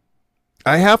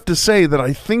 I have to say that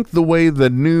I think the way the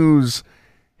news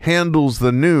handles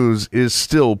the news is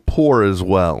still poor as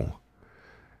well.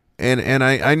 And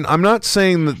I'm not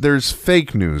saying that there's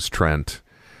fake news, Trent.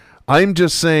 I'm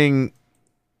just saying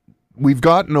we've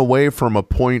gotten away from a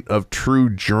point of true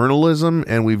journalism,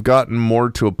 and we've gotten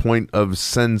more to a point of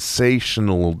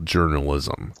sensational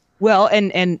journalism. Well,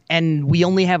 and we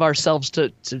only have ourselves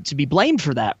to be blamed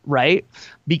for that, right?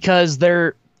 Because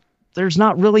there's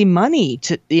not really money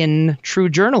in true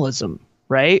journalism,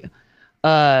 right?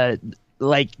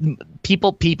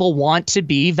 People want to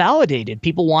be validated.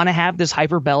 People want to have this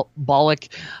hyperbolic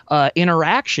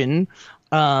interaction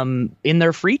in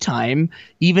their free time,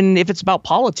 even if it's about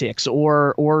politics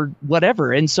or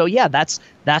whatever. And so,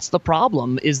 that's the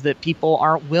problem, is that people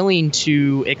aren't willing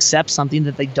to accept something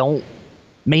that they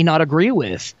may not agree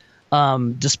with,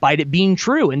 despite it being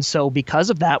true. And so because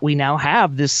of that, we now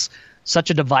have such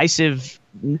a divisive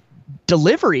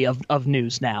delivery of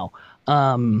news now.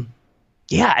 And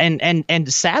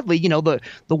sadly, the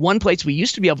one place we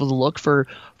used to be able to look for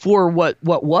what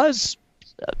was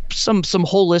some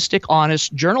holistic,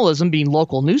 honest journalism, being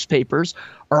local newspapers,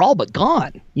 are all but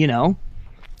gone.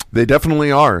 They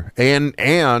definitely are, and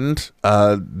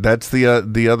that's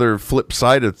the other flip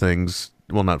side of things.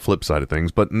 Well, not flip side of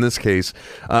things, but in this case,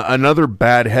 another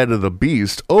bad head of the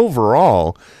beast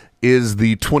overall is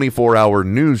the 24-hour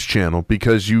news channel,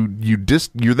 because you're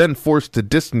then forced to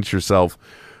distance yourself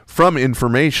from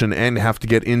information and have to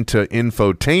get into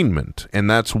infotainment, and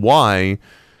that's why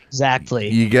exactly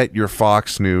you get your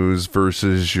Fox News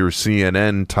versus your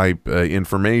CNN type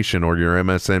information, or your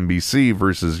MSNBC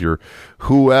versus your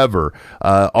whoever.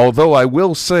 Although I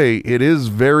will say it is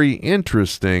very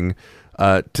interesting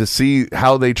to see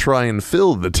how they try and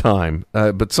fill the time,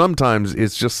 but sometimes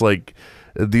it's just like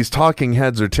these talking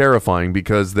heads are terrifying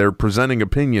because they're presenting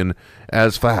opinion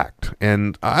as fact.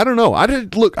 And I don't know.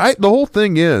 The whole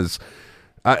thing is,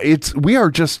 we are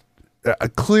just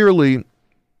clearly,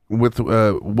 with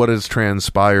what has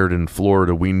transpired in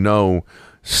Florida, we know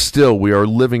still we are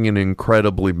living in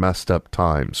incredibly messed up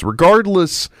times.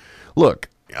 Regardless, look,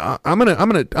 I'm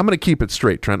gonna keep it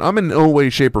straight, Trent. I'm in no way,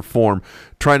 shape, or form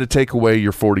trying to take away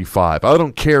your 45. I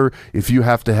don't care if you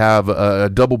have to have a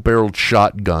double-barreled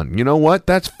shotgun. You know what?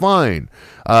 That's fine.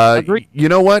 Agree. You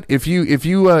know what? If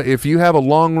you have a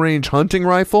long-range hunting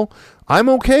rifle, I'm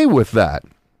okay with that.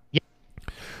 Yeah.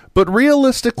 But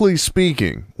realistically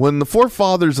speaking, when the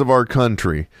forefathers of our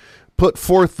country put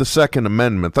forth the Second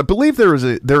Amendment, I believe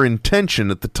their intention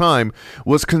at the time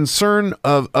was concern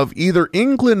of either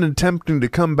England attempting to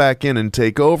come back in and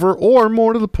take over, or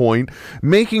more to the point,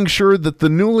 making sure that the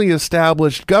newly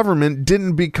established government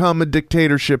didn't become a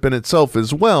dictatorship in itself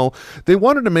as well. They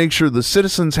wanted to make sure the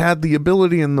citizens had the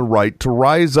ability and the right to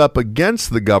rise up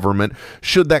against the government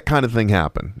should that kind of thing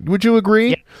happen. Would you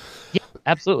agree? Yeah,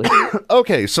 absolutely.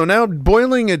 Okay, so now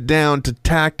boiling it down to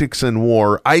tactics and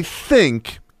war, I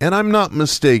think, and I'm not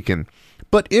mistaken,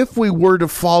 but if we were to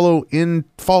fall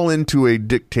into a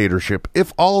dictatorship,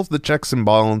 if all of the checks and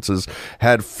balances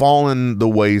had fallen the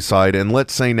wayside, and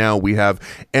let's say now we have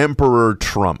Emperor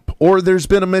Trump, or there's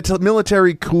been a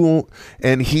military coup,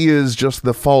 and he is just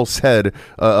the false head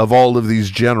of all of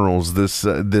these generals, this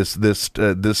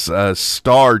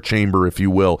star chamber, if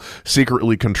you will,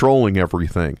 secretly controlling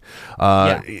everything.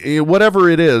 Whatever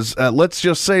it is, let's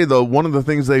just say, though, one of the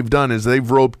things they've done is they've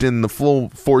roped in the full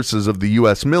forces of the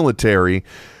U.S. military.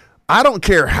 I don't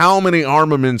care how many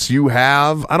armaments you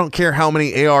have. I don't care how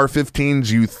many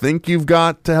AR-15s you think you've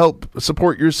got to help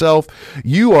support yourself.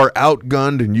 You are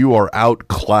outgunned and you are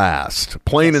outclassed.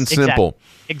 Plain and simple.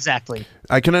 Exactly.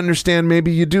 I can understand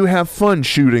maybe you do have fun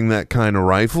shooting that kind of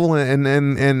rifle,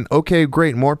 and okay,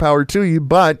 great, more power to you,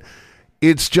 but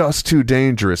it's just too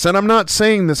dangerous. And I'm not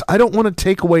saying this, I don't want to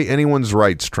take away anyone's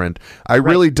rights, Trent. I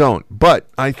really don't. But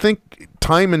I think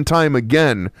time and time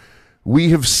again,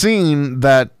 we have seen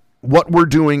that what we're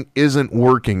doing isn't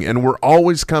working, and we're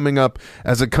always coming up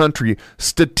as a country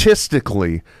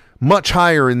statistically much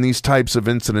higher in these types of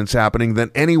incidents happening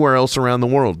than anywhere else around the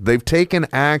world. They've taken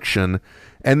action,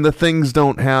 and the things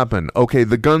don't happen. Okay,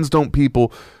 the guns don't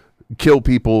kill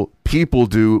people. People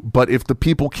do. But if the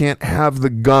people can't have the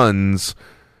guns,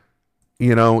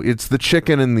 it's the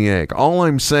chicken and the egg. All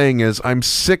I'm saying is I'm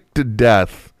sick to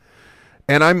death.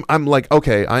 And I'm like,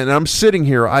 okay, I'm sitting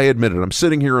here, I admit it, I'm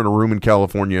sitting here in a room in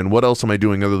California, and what else am I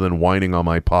doing other than whining on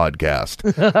my podcast?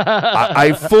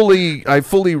 I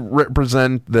fully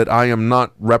represent that I am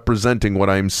not representing what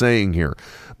I'm saying here.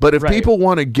 But if people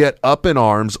want to get up in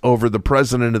arms over the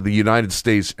president of the United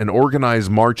States and organize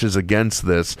marches against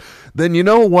this, then you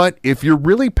know what? If you're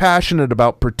really passionate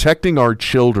about protecting our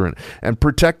children and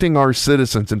protecting our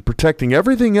citizens and protecting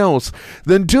everything else,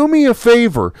 then do me a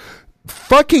favor.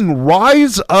 Fucking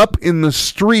rise up in the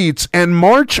streets and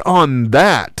march on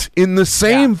that in the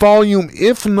same volume,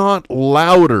 if not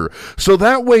louder. So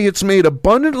that way it's made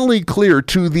abundantly clear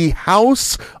to the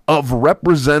House of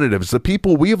Representatives, the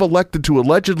people we have elected to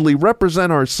allegedly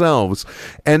represent ourselves,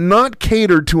 and not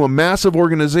cater to a massive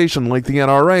organization like the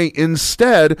NRA.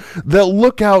 Instead, they'll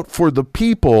look out for the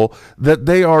people that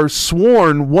they are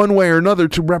sworn one way or another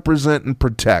to represent and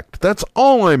protect. That's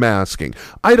all I'm asking.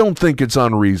 I don't think it's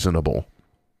unreasonable.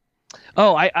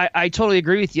 Oh, I totally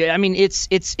agree with you. I mean, it's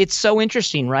so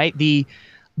interesting, right? To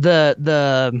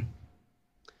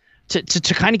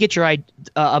kind of get your a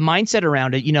mindset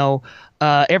around it,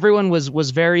 everyone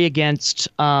was very against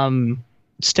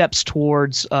steps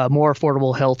towards more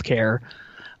affordable health care.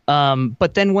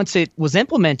 But then once it was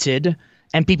implemented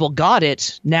and people got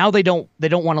it, now they don't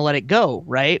want to let it go,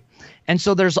 right? And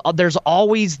so there's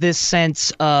always this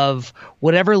sense of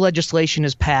whatever legislation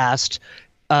is passed,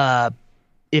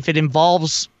 if it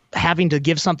involves having to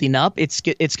give something up, it's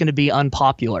going to be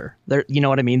unpopular. You know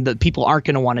what I mean? The people aren't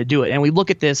going to want to do it. And we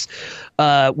look at this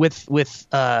with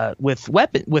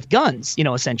guns,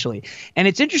 essentially. And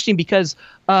it's interesting because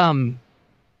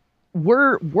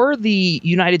were the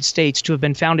United States to have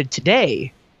been founded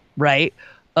today, right?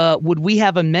 Would we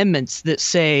have amendments that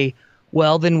say,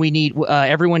 well, then we need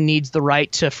everyone needs the right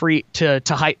to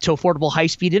affordable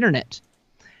high-speed internet.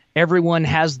 Everyone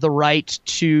has the right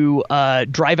to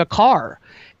drive a car.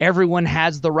 Everyone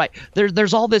has the right.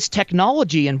 There's all this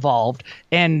technology involved,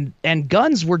 and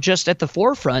guns were just at the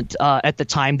forefront at the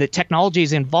time that technology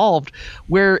is involved,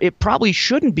 where it probably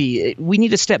shouldn't be. We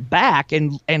need to step back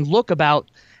and look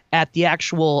at the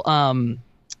actual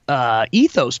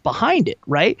ethos behind it,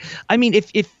 right? I mean,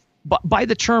 if by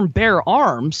the term bear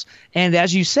arms, and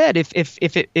as you said, if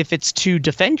it's to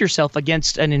defend yourself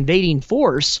against an invading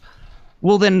force,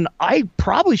 well, then I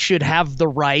probably should have the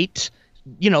right,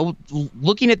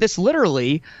 looking at this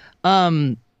literally,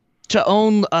 to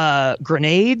own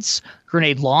grenades,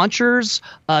 grenade launchers,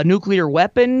 nuclear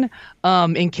weapon,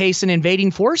 in case an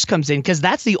invading force comes in, because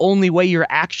that's the only way you're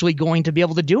actually going to be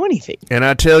able to do anything. And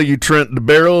I tell you, Trent, the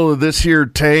barrel of this here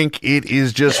tank, it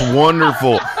is just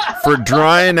wonderful for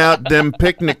drying out them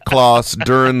picnic cloths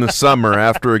during the summer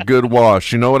after a good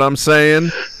wash. You know what I'm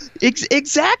saying?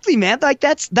 Exactly, man. Like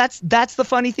that's the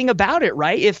funny thing about it,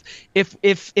 right? If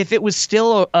it was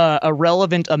still a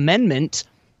relevant amendment,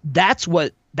 that's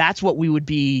what would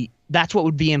be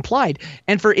implied.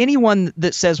 And for anyone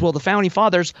that says, well, the founding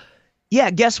fathers, yeah,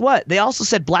 guess what? They also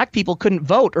said black people couldn't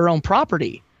vote or own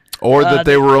property, or that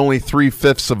they were only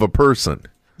 3/5 of a person.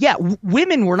 Yeah,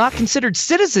 women were not considered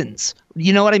citizens.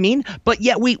 You know what I mean? But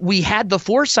yet we had the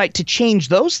foresight to change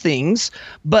those things.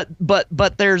 But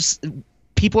there's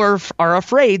people are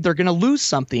afraid they're going to lose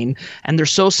something, and they're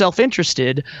so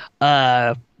self-interested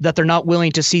that they're not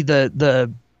willing to see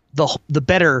the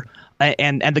better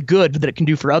and the good that it can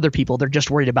do for other people. They're just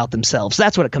worried about themselves.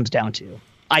 That's what it comes down to,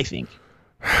 I think.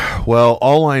 Well,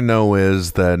 all I know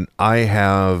is that I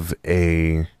have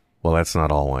well, that's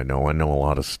not all I know. I know a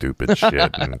lot of stupid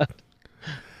shit.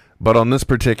 But on this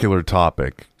particular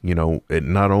topic, it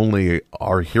not only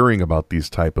are hearing about these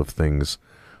type of things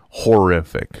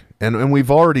horrific, and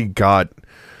we've already got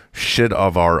shit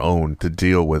of our own to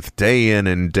deal with day in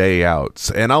and day out.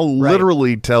 And I'll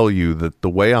literally tell you that the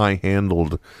way I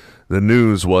handled the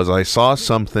news was I saw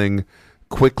something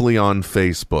quickly on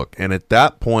Facebook, and at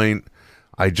that point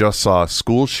I just saw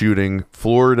school shooting,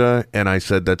 Florida, and I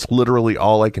said that's literally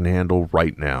all I can handle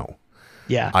right now.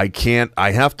 Yeah.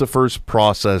 I have to first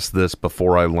process this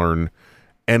before I learn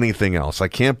anything else. I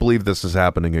can't believe this is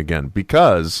happening again,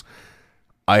 because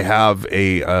I have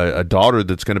a daughter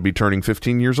that's going to be turning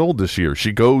 15 years old this year.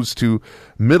 She goes to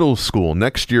middle school.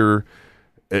 Next year,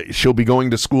 she'll be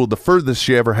going to school the furthest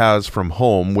she ever has from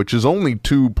home, which is only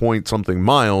 2 point something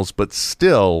miles, but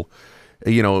still,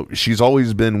 she's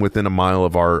always been within a mile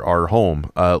of our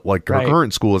home. Like her Right.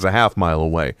 current school is a half mile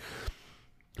away.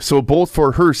 So both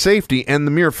for her safety and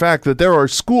the mere fact that there are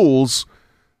schools,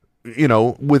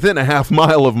 within a half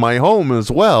mile of my home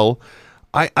as well,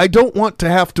 I don't want to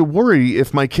have to worry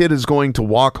if my kid is going to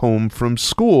walk home from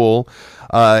school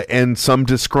and some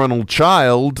disgruntled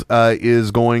child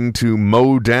is going to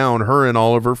mow down her and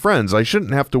all of her friends. I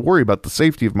shouldn't have to worry about the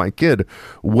safety of my kid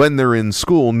when they're in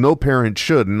school. No parent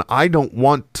should. And I don't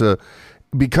want to,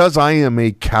 because I am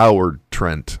a coward,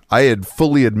 Trent. I had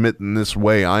fully admit in this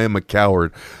way I am a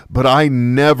coward, but I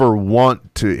never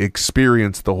want to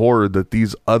experience the horror that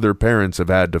these other parents have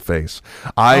had to face.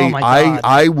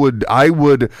 I would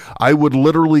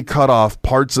literally cut off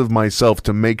parts of myself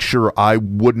to make sure I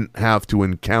wouldn't have to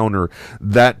encounter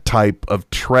that type of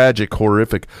tragic,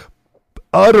 horrific,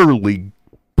 utterly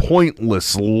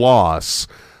pointless loss.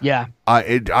 Yeah.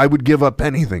 I would give up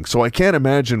anything. So I can't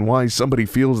imagine why somebody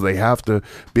feels they have to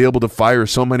be able to fire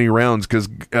so many rounds because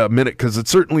it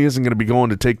certainly isn't going to be going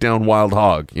to take down Wild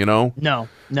Hog, No,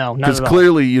 not Because at all.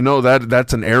 clearly,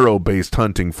 that's an arrow-based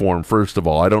hunting form, first of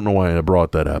all. I don't know why I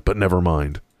brought that up, but never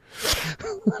mind.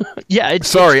 Yeah, it's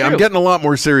Sorry, it's I'm true. getting a lot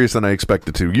more serious than I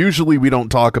expected to. Usually we don't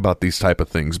talk about these type of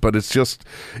things, but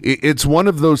it's one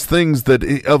of those things that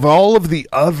of all of the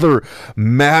other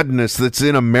madness that's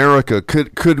in America,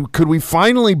 could we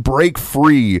finally break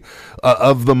free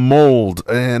of the mold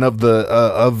and of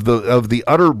the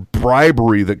utter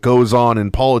bribery that goes on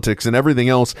in politics and everything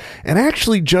else, and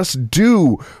actually just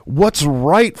do what's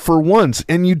right for once?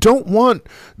 And you don't want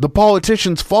the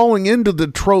politicians falling into the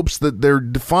tropes that they're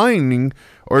defining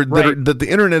or that the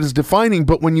internet is defining.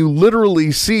 But when you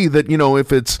literally see that,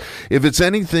 if it's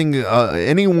anything,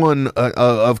 anyone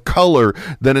of color,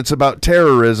 then it's about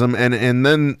terrorism, and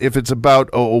then if it's about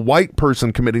a white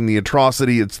person committing the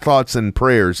atrocity, it's thoughts and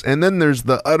prayers, and then there's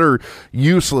the utter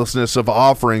uselessness of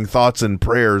offering thoughts and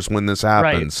prayers when this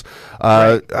happens.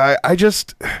 I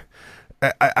just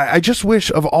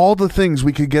wish of all the things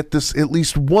we could get this at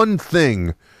least one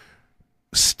thing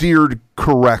steered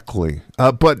correctly,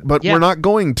 but Yeah. we're not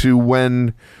going to.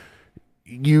 When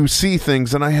you see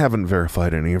things, and I haven't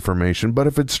verified any information, but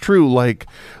if it's true, like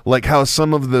how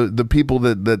some of the people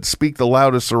that speak the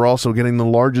loudest are also getting the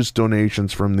largest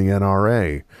donations from the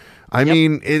NRA. I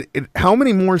mean, how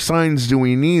many more signs do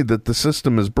we need that the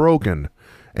system is broken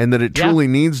and that it truly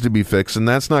needs to be fixed? And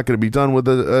that's not going to be done with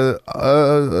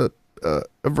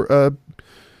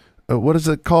what is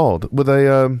it called? With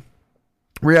a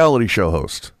reality show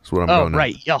host is what I'm going.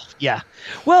 Right. Yeah.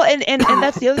 Well, and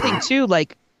that's the other thing too.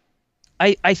 Like,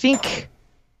 I think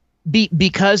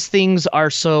because things are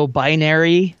so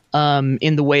binary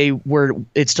in the way where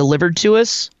it's delivered to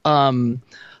us,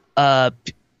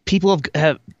 people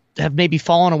have maybe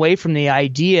fallen away from the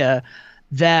idea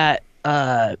that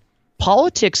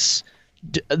politics.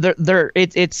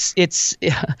 It's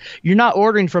you're not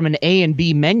ordering from an A and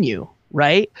B menu.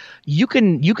 Right? You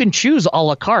can choose a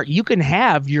la carte. You can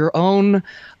have your own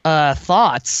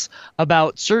thoughts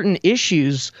about certain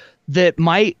issues that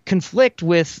might conflict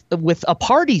with a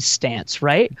party's stance,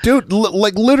 right? Dude,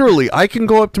 like literally, I can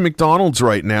go up to McDonald's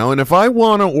right now, and if I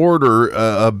want to order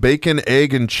a bacon,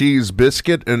 egg, and cheese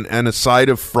biscuit and a side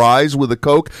of fries with a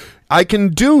Coke, I can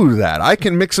do that. I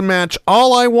can mix and match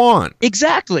all I want.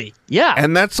 Exactly. Yeah.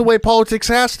 And that's the way politics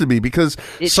has to be, because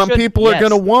some should- people are yes.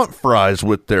 going to want fries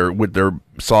with their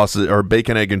sausage or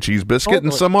bacon, egg, and cheese biscuit,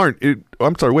 and Totally. some aren't.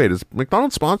 I'm sorry, wait, is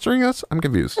McDonald's sponsoring us? I'm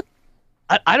confused.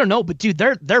 I don't know, but dude,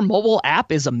 their mobile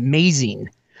app is amazing.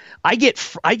 I get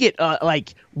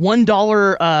like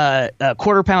 $1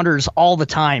 quarter pounders all the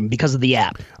time because of the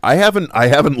app. I haven't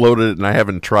loaded it and I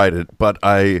haven't tried it, but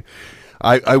I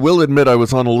will admit I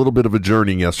was on a little bit of a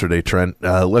journey yesterday, Trent.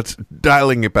 Let's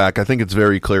dialing it back. I think it's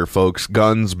very clear, folks.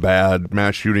 Guns bad,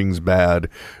 mass shootings bad.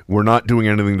 We're not doing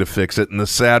anything to fix it. And the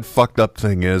sad, fucked up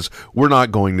thing is, we're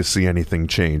not going to see anything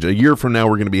change. A year from now,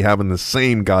 we're going to be having the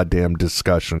same goddamn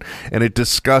discussion, and it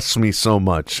disgusts me so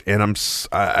much. And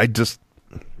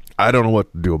I don't know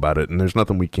what to do about it, and there's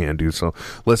nothing we can do. So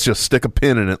let's just stick a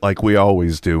pin in it like we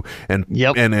always do, and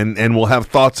and we'll have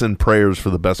thoughts and prayers for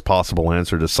the best possible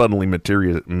answer to suddenly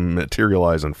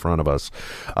materialize in front of us.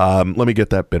 Let me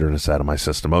get that bitterness out of my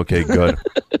system. Okay, good.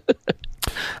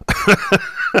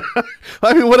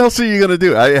 I mean, what else are you going to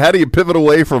do? How do you pivot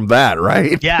away from that,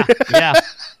 right? Yeah.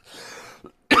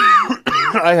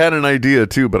 I had an idea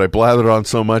too, but I blathered on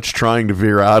so much trying to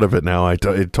veer out of it now.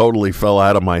 It totally fell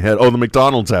out of my head. Oh, the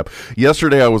McDonald's app.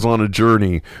 Yesterday I was on a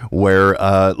journey where,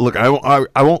 look, I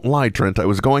won't lie, Trent. I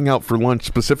was going out for lunch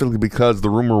specifically because the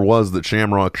rumor was that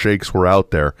Shamrock Shakes were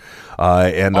out there.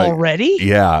 And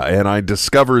Already? and I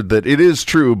discovered that it is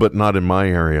true, but not in my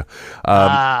area.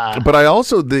 But I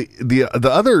also the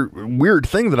other weird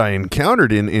thing that I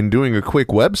encountered in doing a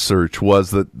quick web search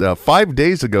was that 5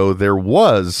 days ago there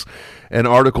was an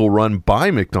article run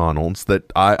by McDonald's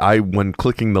that I when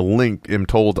clicking the link, am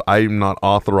told I'm not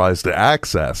authorized to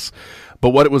access. But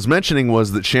what it was mentioning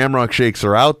was that Shamrock Shakes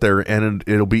are out there, and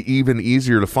it'll be even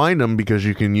easier to find them because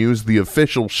you can use the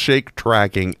official shake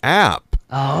tracking app.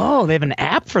 Oh, they have an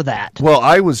app for that. Well,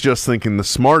 I was just thinking the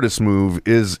smartest move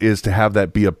is to have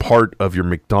that be a part of your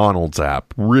McDonald's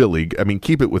app. Really, I mean,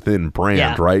 keep it within brand,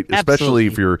 Yeah, right? Especially absolutely.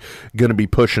 if you're going to be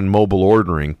pushing mobile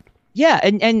ordering. Yeah,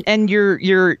 and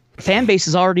your fan base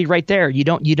is already right there. You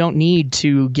don't need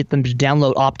to get them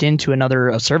to opt into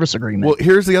another service agreement. Well,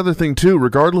 here's the other thing too.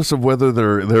 Regardless of whether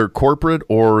they're corporate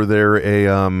or they're a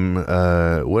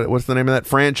what's the name of that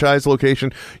franchise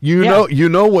location, you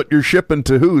know what you're shipping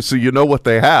to who, so you know what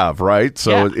they have, right?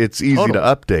 So it's easy to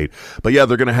update. But yeah,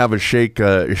 they're going to have a shake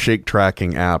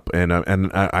tracking app, and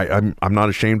I'm not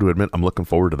ashamed to admit I'm looking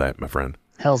forward to that, my friend.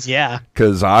 Hells yeah.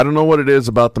 Because I don't know what it is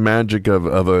about the magic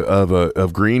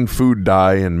of green food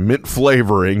dye and mint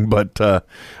flavoring, but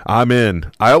I'm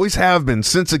in. I always have been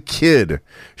since a kid.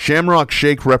 Shamrock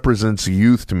Shake represents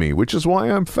youth to me, which is why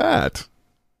I'm fat.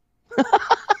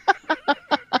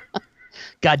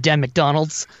 Goddamn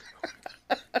McDonald's.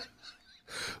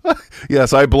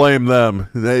 Yes, I blame them.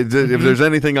 If there's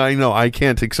anything I know, I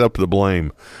can't accept the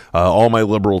blame. All my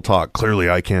liberal talk, clearly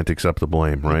I can't accept the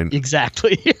blame, right?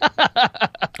 Exactly.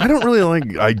 I don't really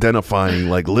like identifying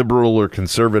like liberal or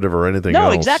conservative or anything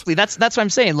else. No, exactly. That's what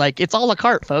I'm saying. Like, it's a la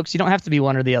carte, folks. You don't have to be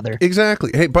one or the other. Exactly.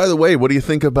 Hey, by the way, what do you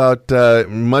think about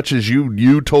much as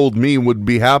you told me would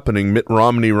be happening, Mitt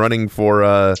Romney running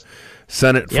for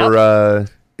Senate for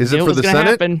is it for the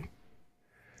Senate? Happen.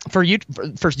 For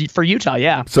Utah,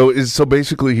 yeah. So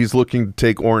basically he's looking to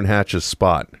take Orrin Hatch's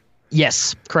spot.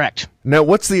 Yes, correct. Now,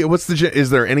 is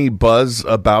there any buzz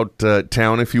about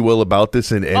town, if you will, about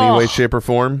this in any way, shape, or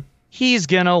form? He's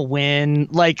gonna win.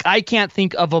 Like, I can't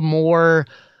think of a more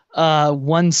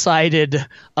one-sided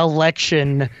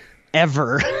election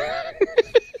ever.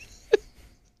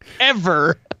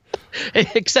 Ever.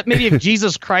 Except maybe if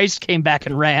Jesus Christ came back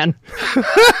and ran.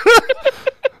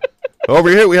 Over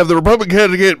here, we have the Republican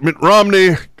candidate, Mitt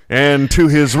Romney, and to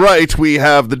his right, we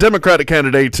have the Democratic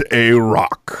candidate, A.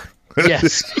 Rock.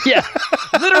 Yes. Yeah.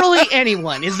 Literally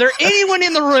anyone. Is there anyone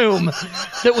in the room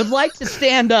that would like to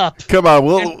stand up? Come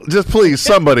on, just please,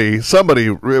 somebody.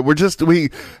 Can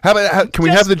we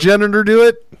have the janitor do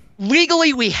it?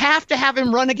 Legally, we have to have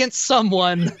him run against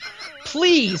someone.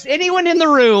 Please, anyone in the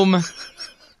room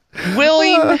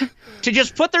willing to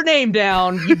just put their name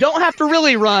down. You don't have to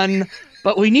really run,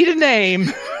 but we need a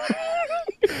name.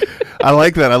 I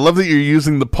like that. I love that you're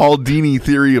using the Paul Dini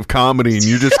theory of comedy, and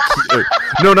you just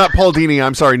no, not Paul Dini.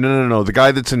 I'm sorry. No. The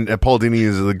guy that's in Paul Dini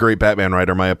is the great Batman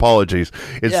writer. My apologies.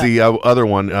 It's the other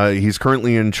one. He's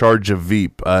currently in charge of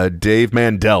Veep. Dave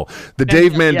Mandel. The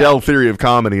Dave Mandel theory of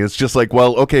comedy. It's just like,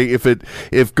 well, okay,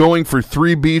 if going for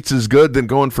 3 beats is good, then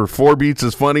going for 4 beats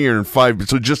is funnier, and 5.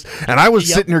 So and I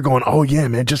was sitting here going, oh yeah,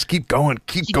 man, just keep going,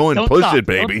 push it,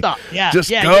 baby. Don't stop. Yeah, just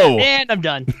go. Yeah, and I'm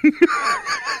done.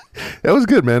 That was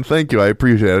good, man. Thank you. I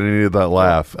appreciate it. I needed that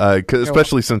laugh,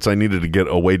 especially since I needed to get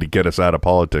a way to get us out of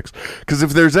politics. Because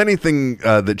if there's anything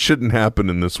that shouldn't happen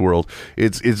in this world,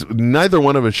 it's neither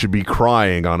one of us should be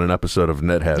crying on an episode of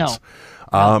Netheads.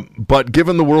 No. But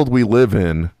given the world we live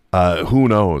in, who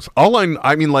knows?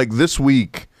 I mean, like this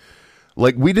week,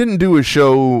 like we didn't do a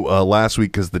show last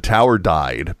week because the tower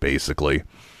died, basically.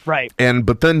 Right.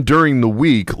 But then during the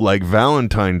week, like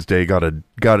Valentine's Day got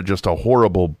just a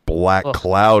horrible black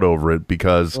cloud over it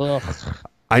because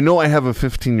I know I have a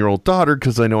 15-year-old daughter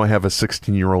because I know I have a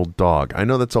 16-year-old dog. I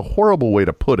know that's a horrible way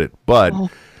to put it, but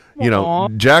you know,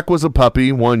 Jack was a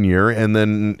puppy 1 year and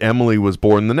then Emily was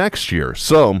born the next year.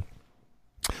 So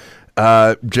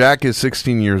Jack is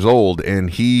 16 years old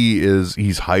and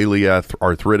he's highly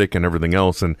arthritic and everything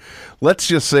else. And let's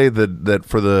just say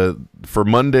that for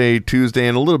Monday, Tuesday,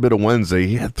 and a little bit of Wednesday,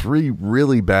 he had 3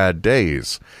 really bad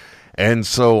days. And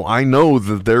so I know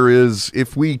that there is,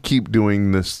 if we keep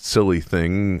doing this silly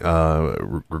thing,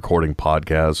 recording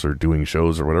podcasts or doing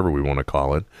shows or whatever we want to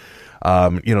call it,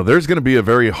 there's going to be a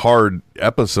very hard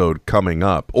episode coming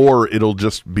up, or it'll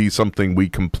just be something we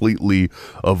completely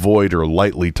avoid or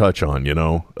lightly touch on,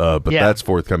 but that's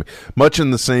forthcoming. Much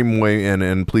in the same way,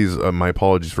 and please, my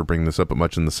apologies for bringing this up, but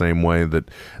much in the same way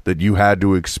that you had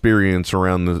to experience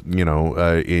around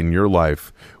the, in your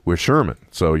life with Sherman.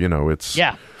 So, it's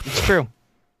true.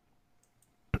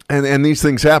 And these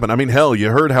things happen. I mean, hell, you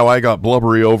heard how I got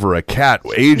blubbery over a cat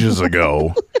ages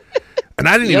ago. And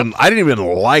I didn't even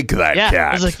like that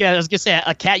cat. I was gonna say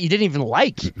a cat you didn't even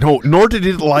like. No, nor did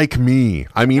it like me.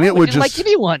 I mean, it would just like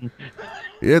anyone.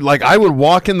 Like I would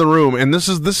walk in the room, and this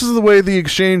is the way the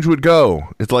exchange would go.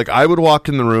 It's like I would walk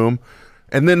in the room,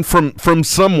 and then from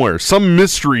somewhere, some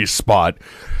mystery spot.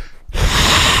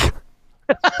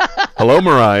 Hello,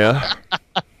 Mariah.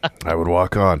 I would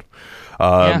walk on.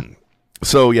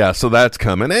 So that's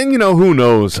coming, and who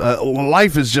knows?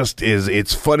 Life is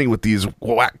it's funny with these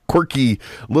quirky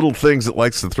little things it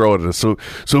likes to throw at us. So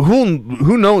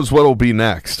who knows what'll be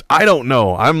next? I don't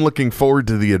know. I'm looking forward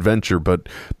to the adventure, but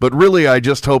really, I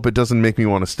just hope it doesn't make me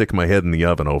want to stick my head in the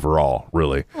oven overall.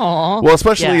 Really. Aww. Well,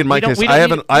 especially in my case, I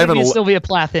haven't Sylvia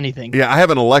Plath anything. Yeah, I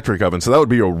have an electric oven, so that would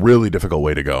be a really difficult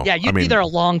way to go. Yeah, you'd be there a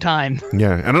long time.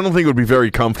 Yeah, and I don't think it would be very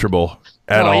comfortable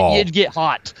at all. You'd get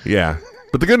hot. Yeah.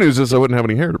 But the good news is I wouldn't have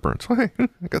any hair to burn, so hey,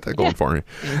 I got that going for me.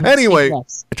 Anyway,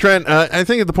 Trent, I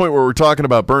think at the point where we're talking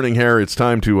about burning hair, it's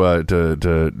time to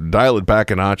dial it back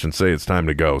a notch and say it's time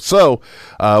to go. So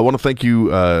I want to thank you,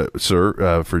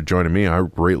 sir, for joining me. I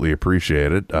greatly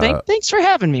appreciate it. Thanks for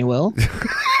having me, Will.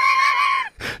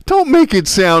 Don't make it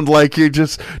sound like you're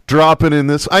just dropping in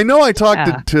this. I know I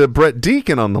talked to Brett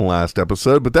Deacon on the last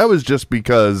episode, but that was just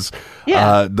because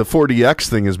the 40X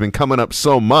thing has been coming up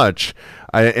so much.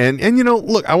 And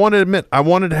look, I want to admit, I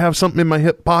wanted to have something in my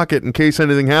hip pocket in case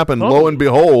anything happened. Lo and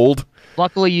behold.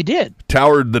 Luckily you did.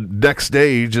 Towered the next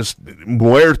day, just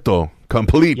muerto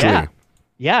completely.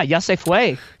 Yeah, ya se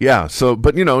fue. Yeah, so,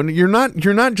 but you're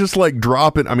not just like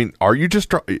dropping. I mean, are you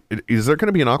just, is there going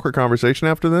to be an awkward conversation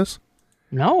after this?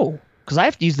 No, because I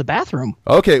have to use the bathroom.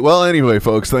 Okay, well, anyway,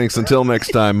 folks, thanks. Until next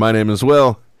time, my name is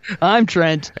Will. I'm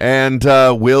Trent. And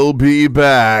we'll be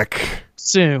back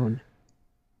soon.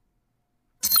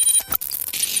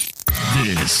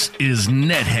 This is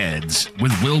Netheads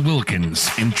with Will Wilkins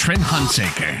and Trent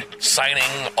Hunsaker.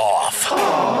 Signing off.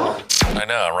 I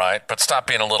know, right? But stop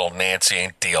being a little Nancy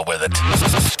and deal with it.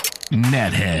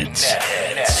 Netheads.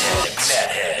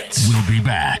 We'll be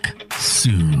back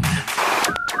soon.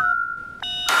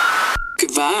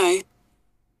 Goodbye.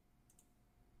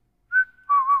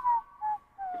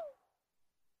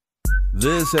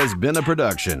 This has been a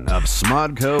production of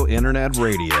Smodco Internet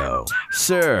Radio.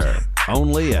 Sir,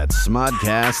 only at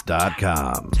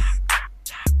smodcast.com.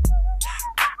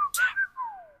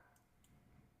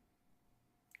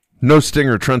 No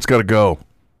stinger. Trent's got to go.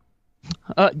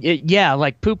 Yeah,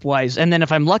 like poop wise. And then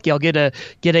if I'm lucky, I'll get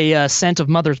a scent of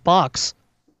Mother's box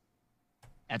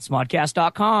at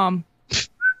smodcast.com.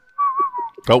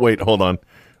 Oh, wait, hold on.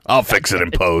 I'll fix it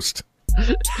in post.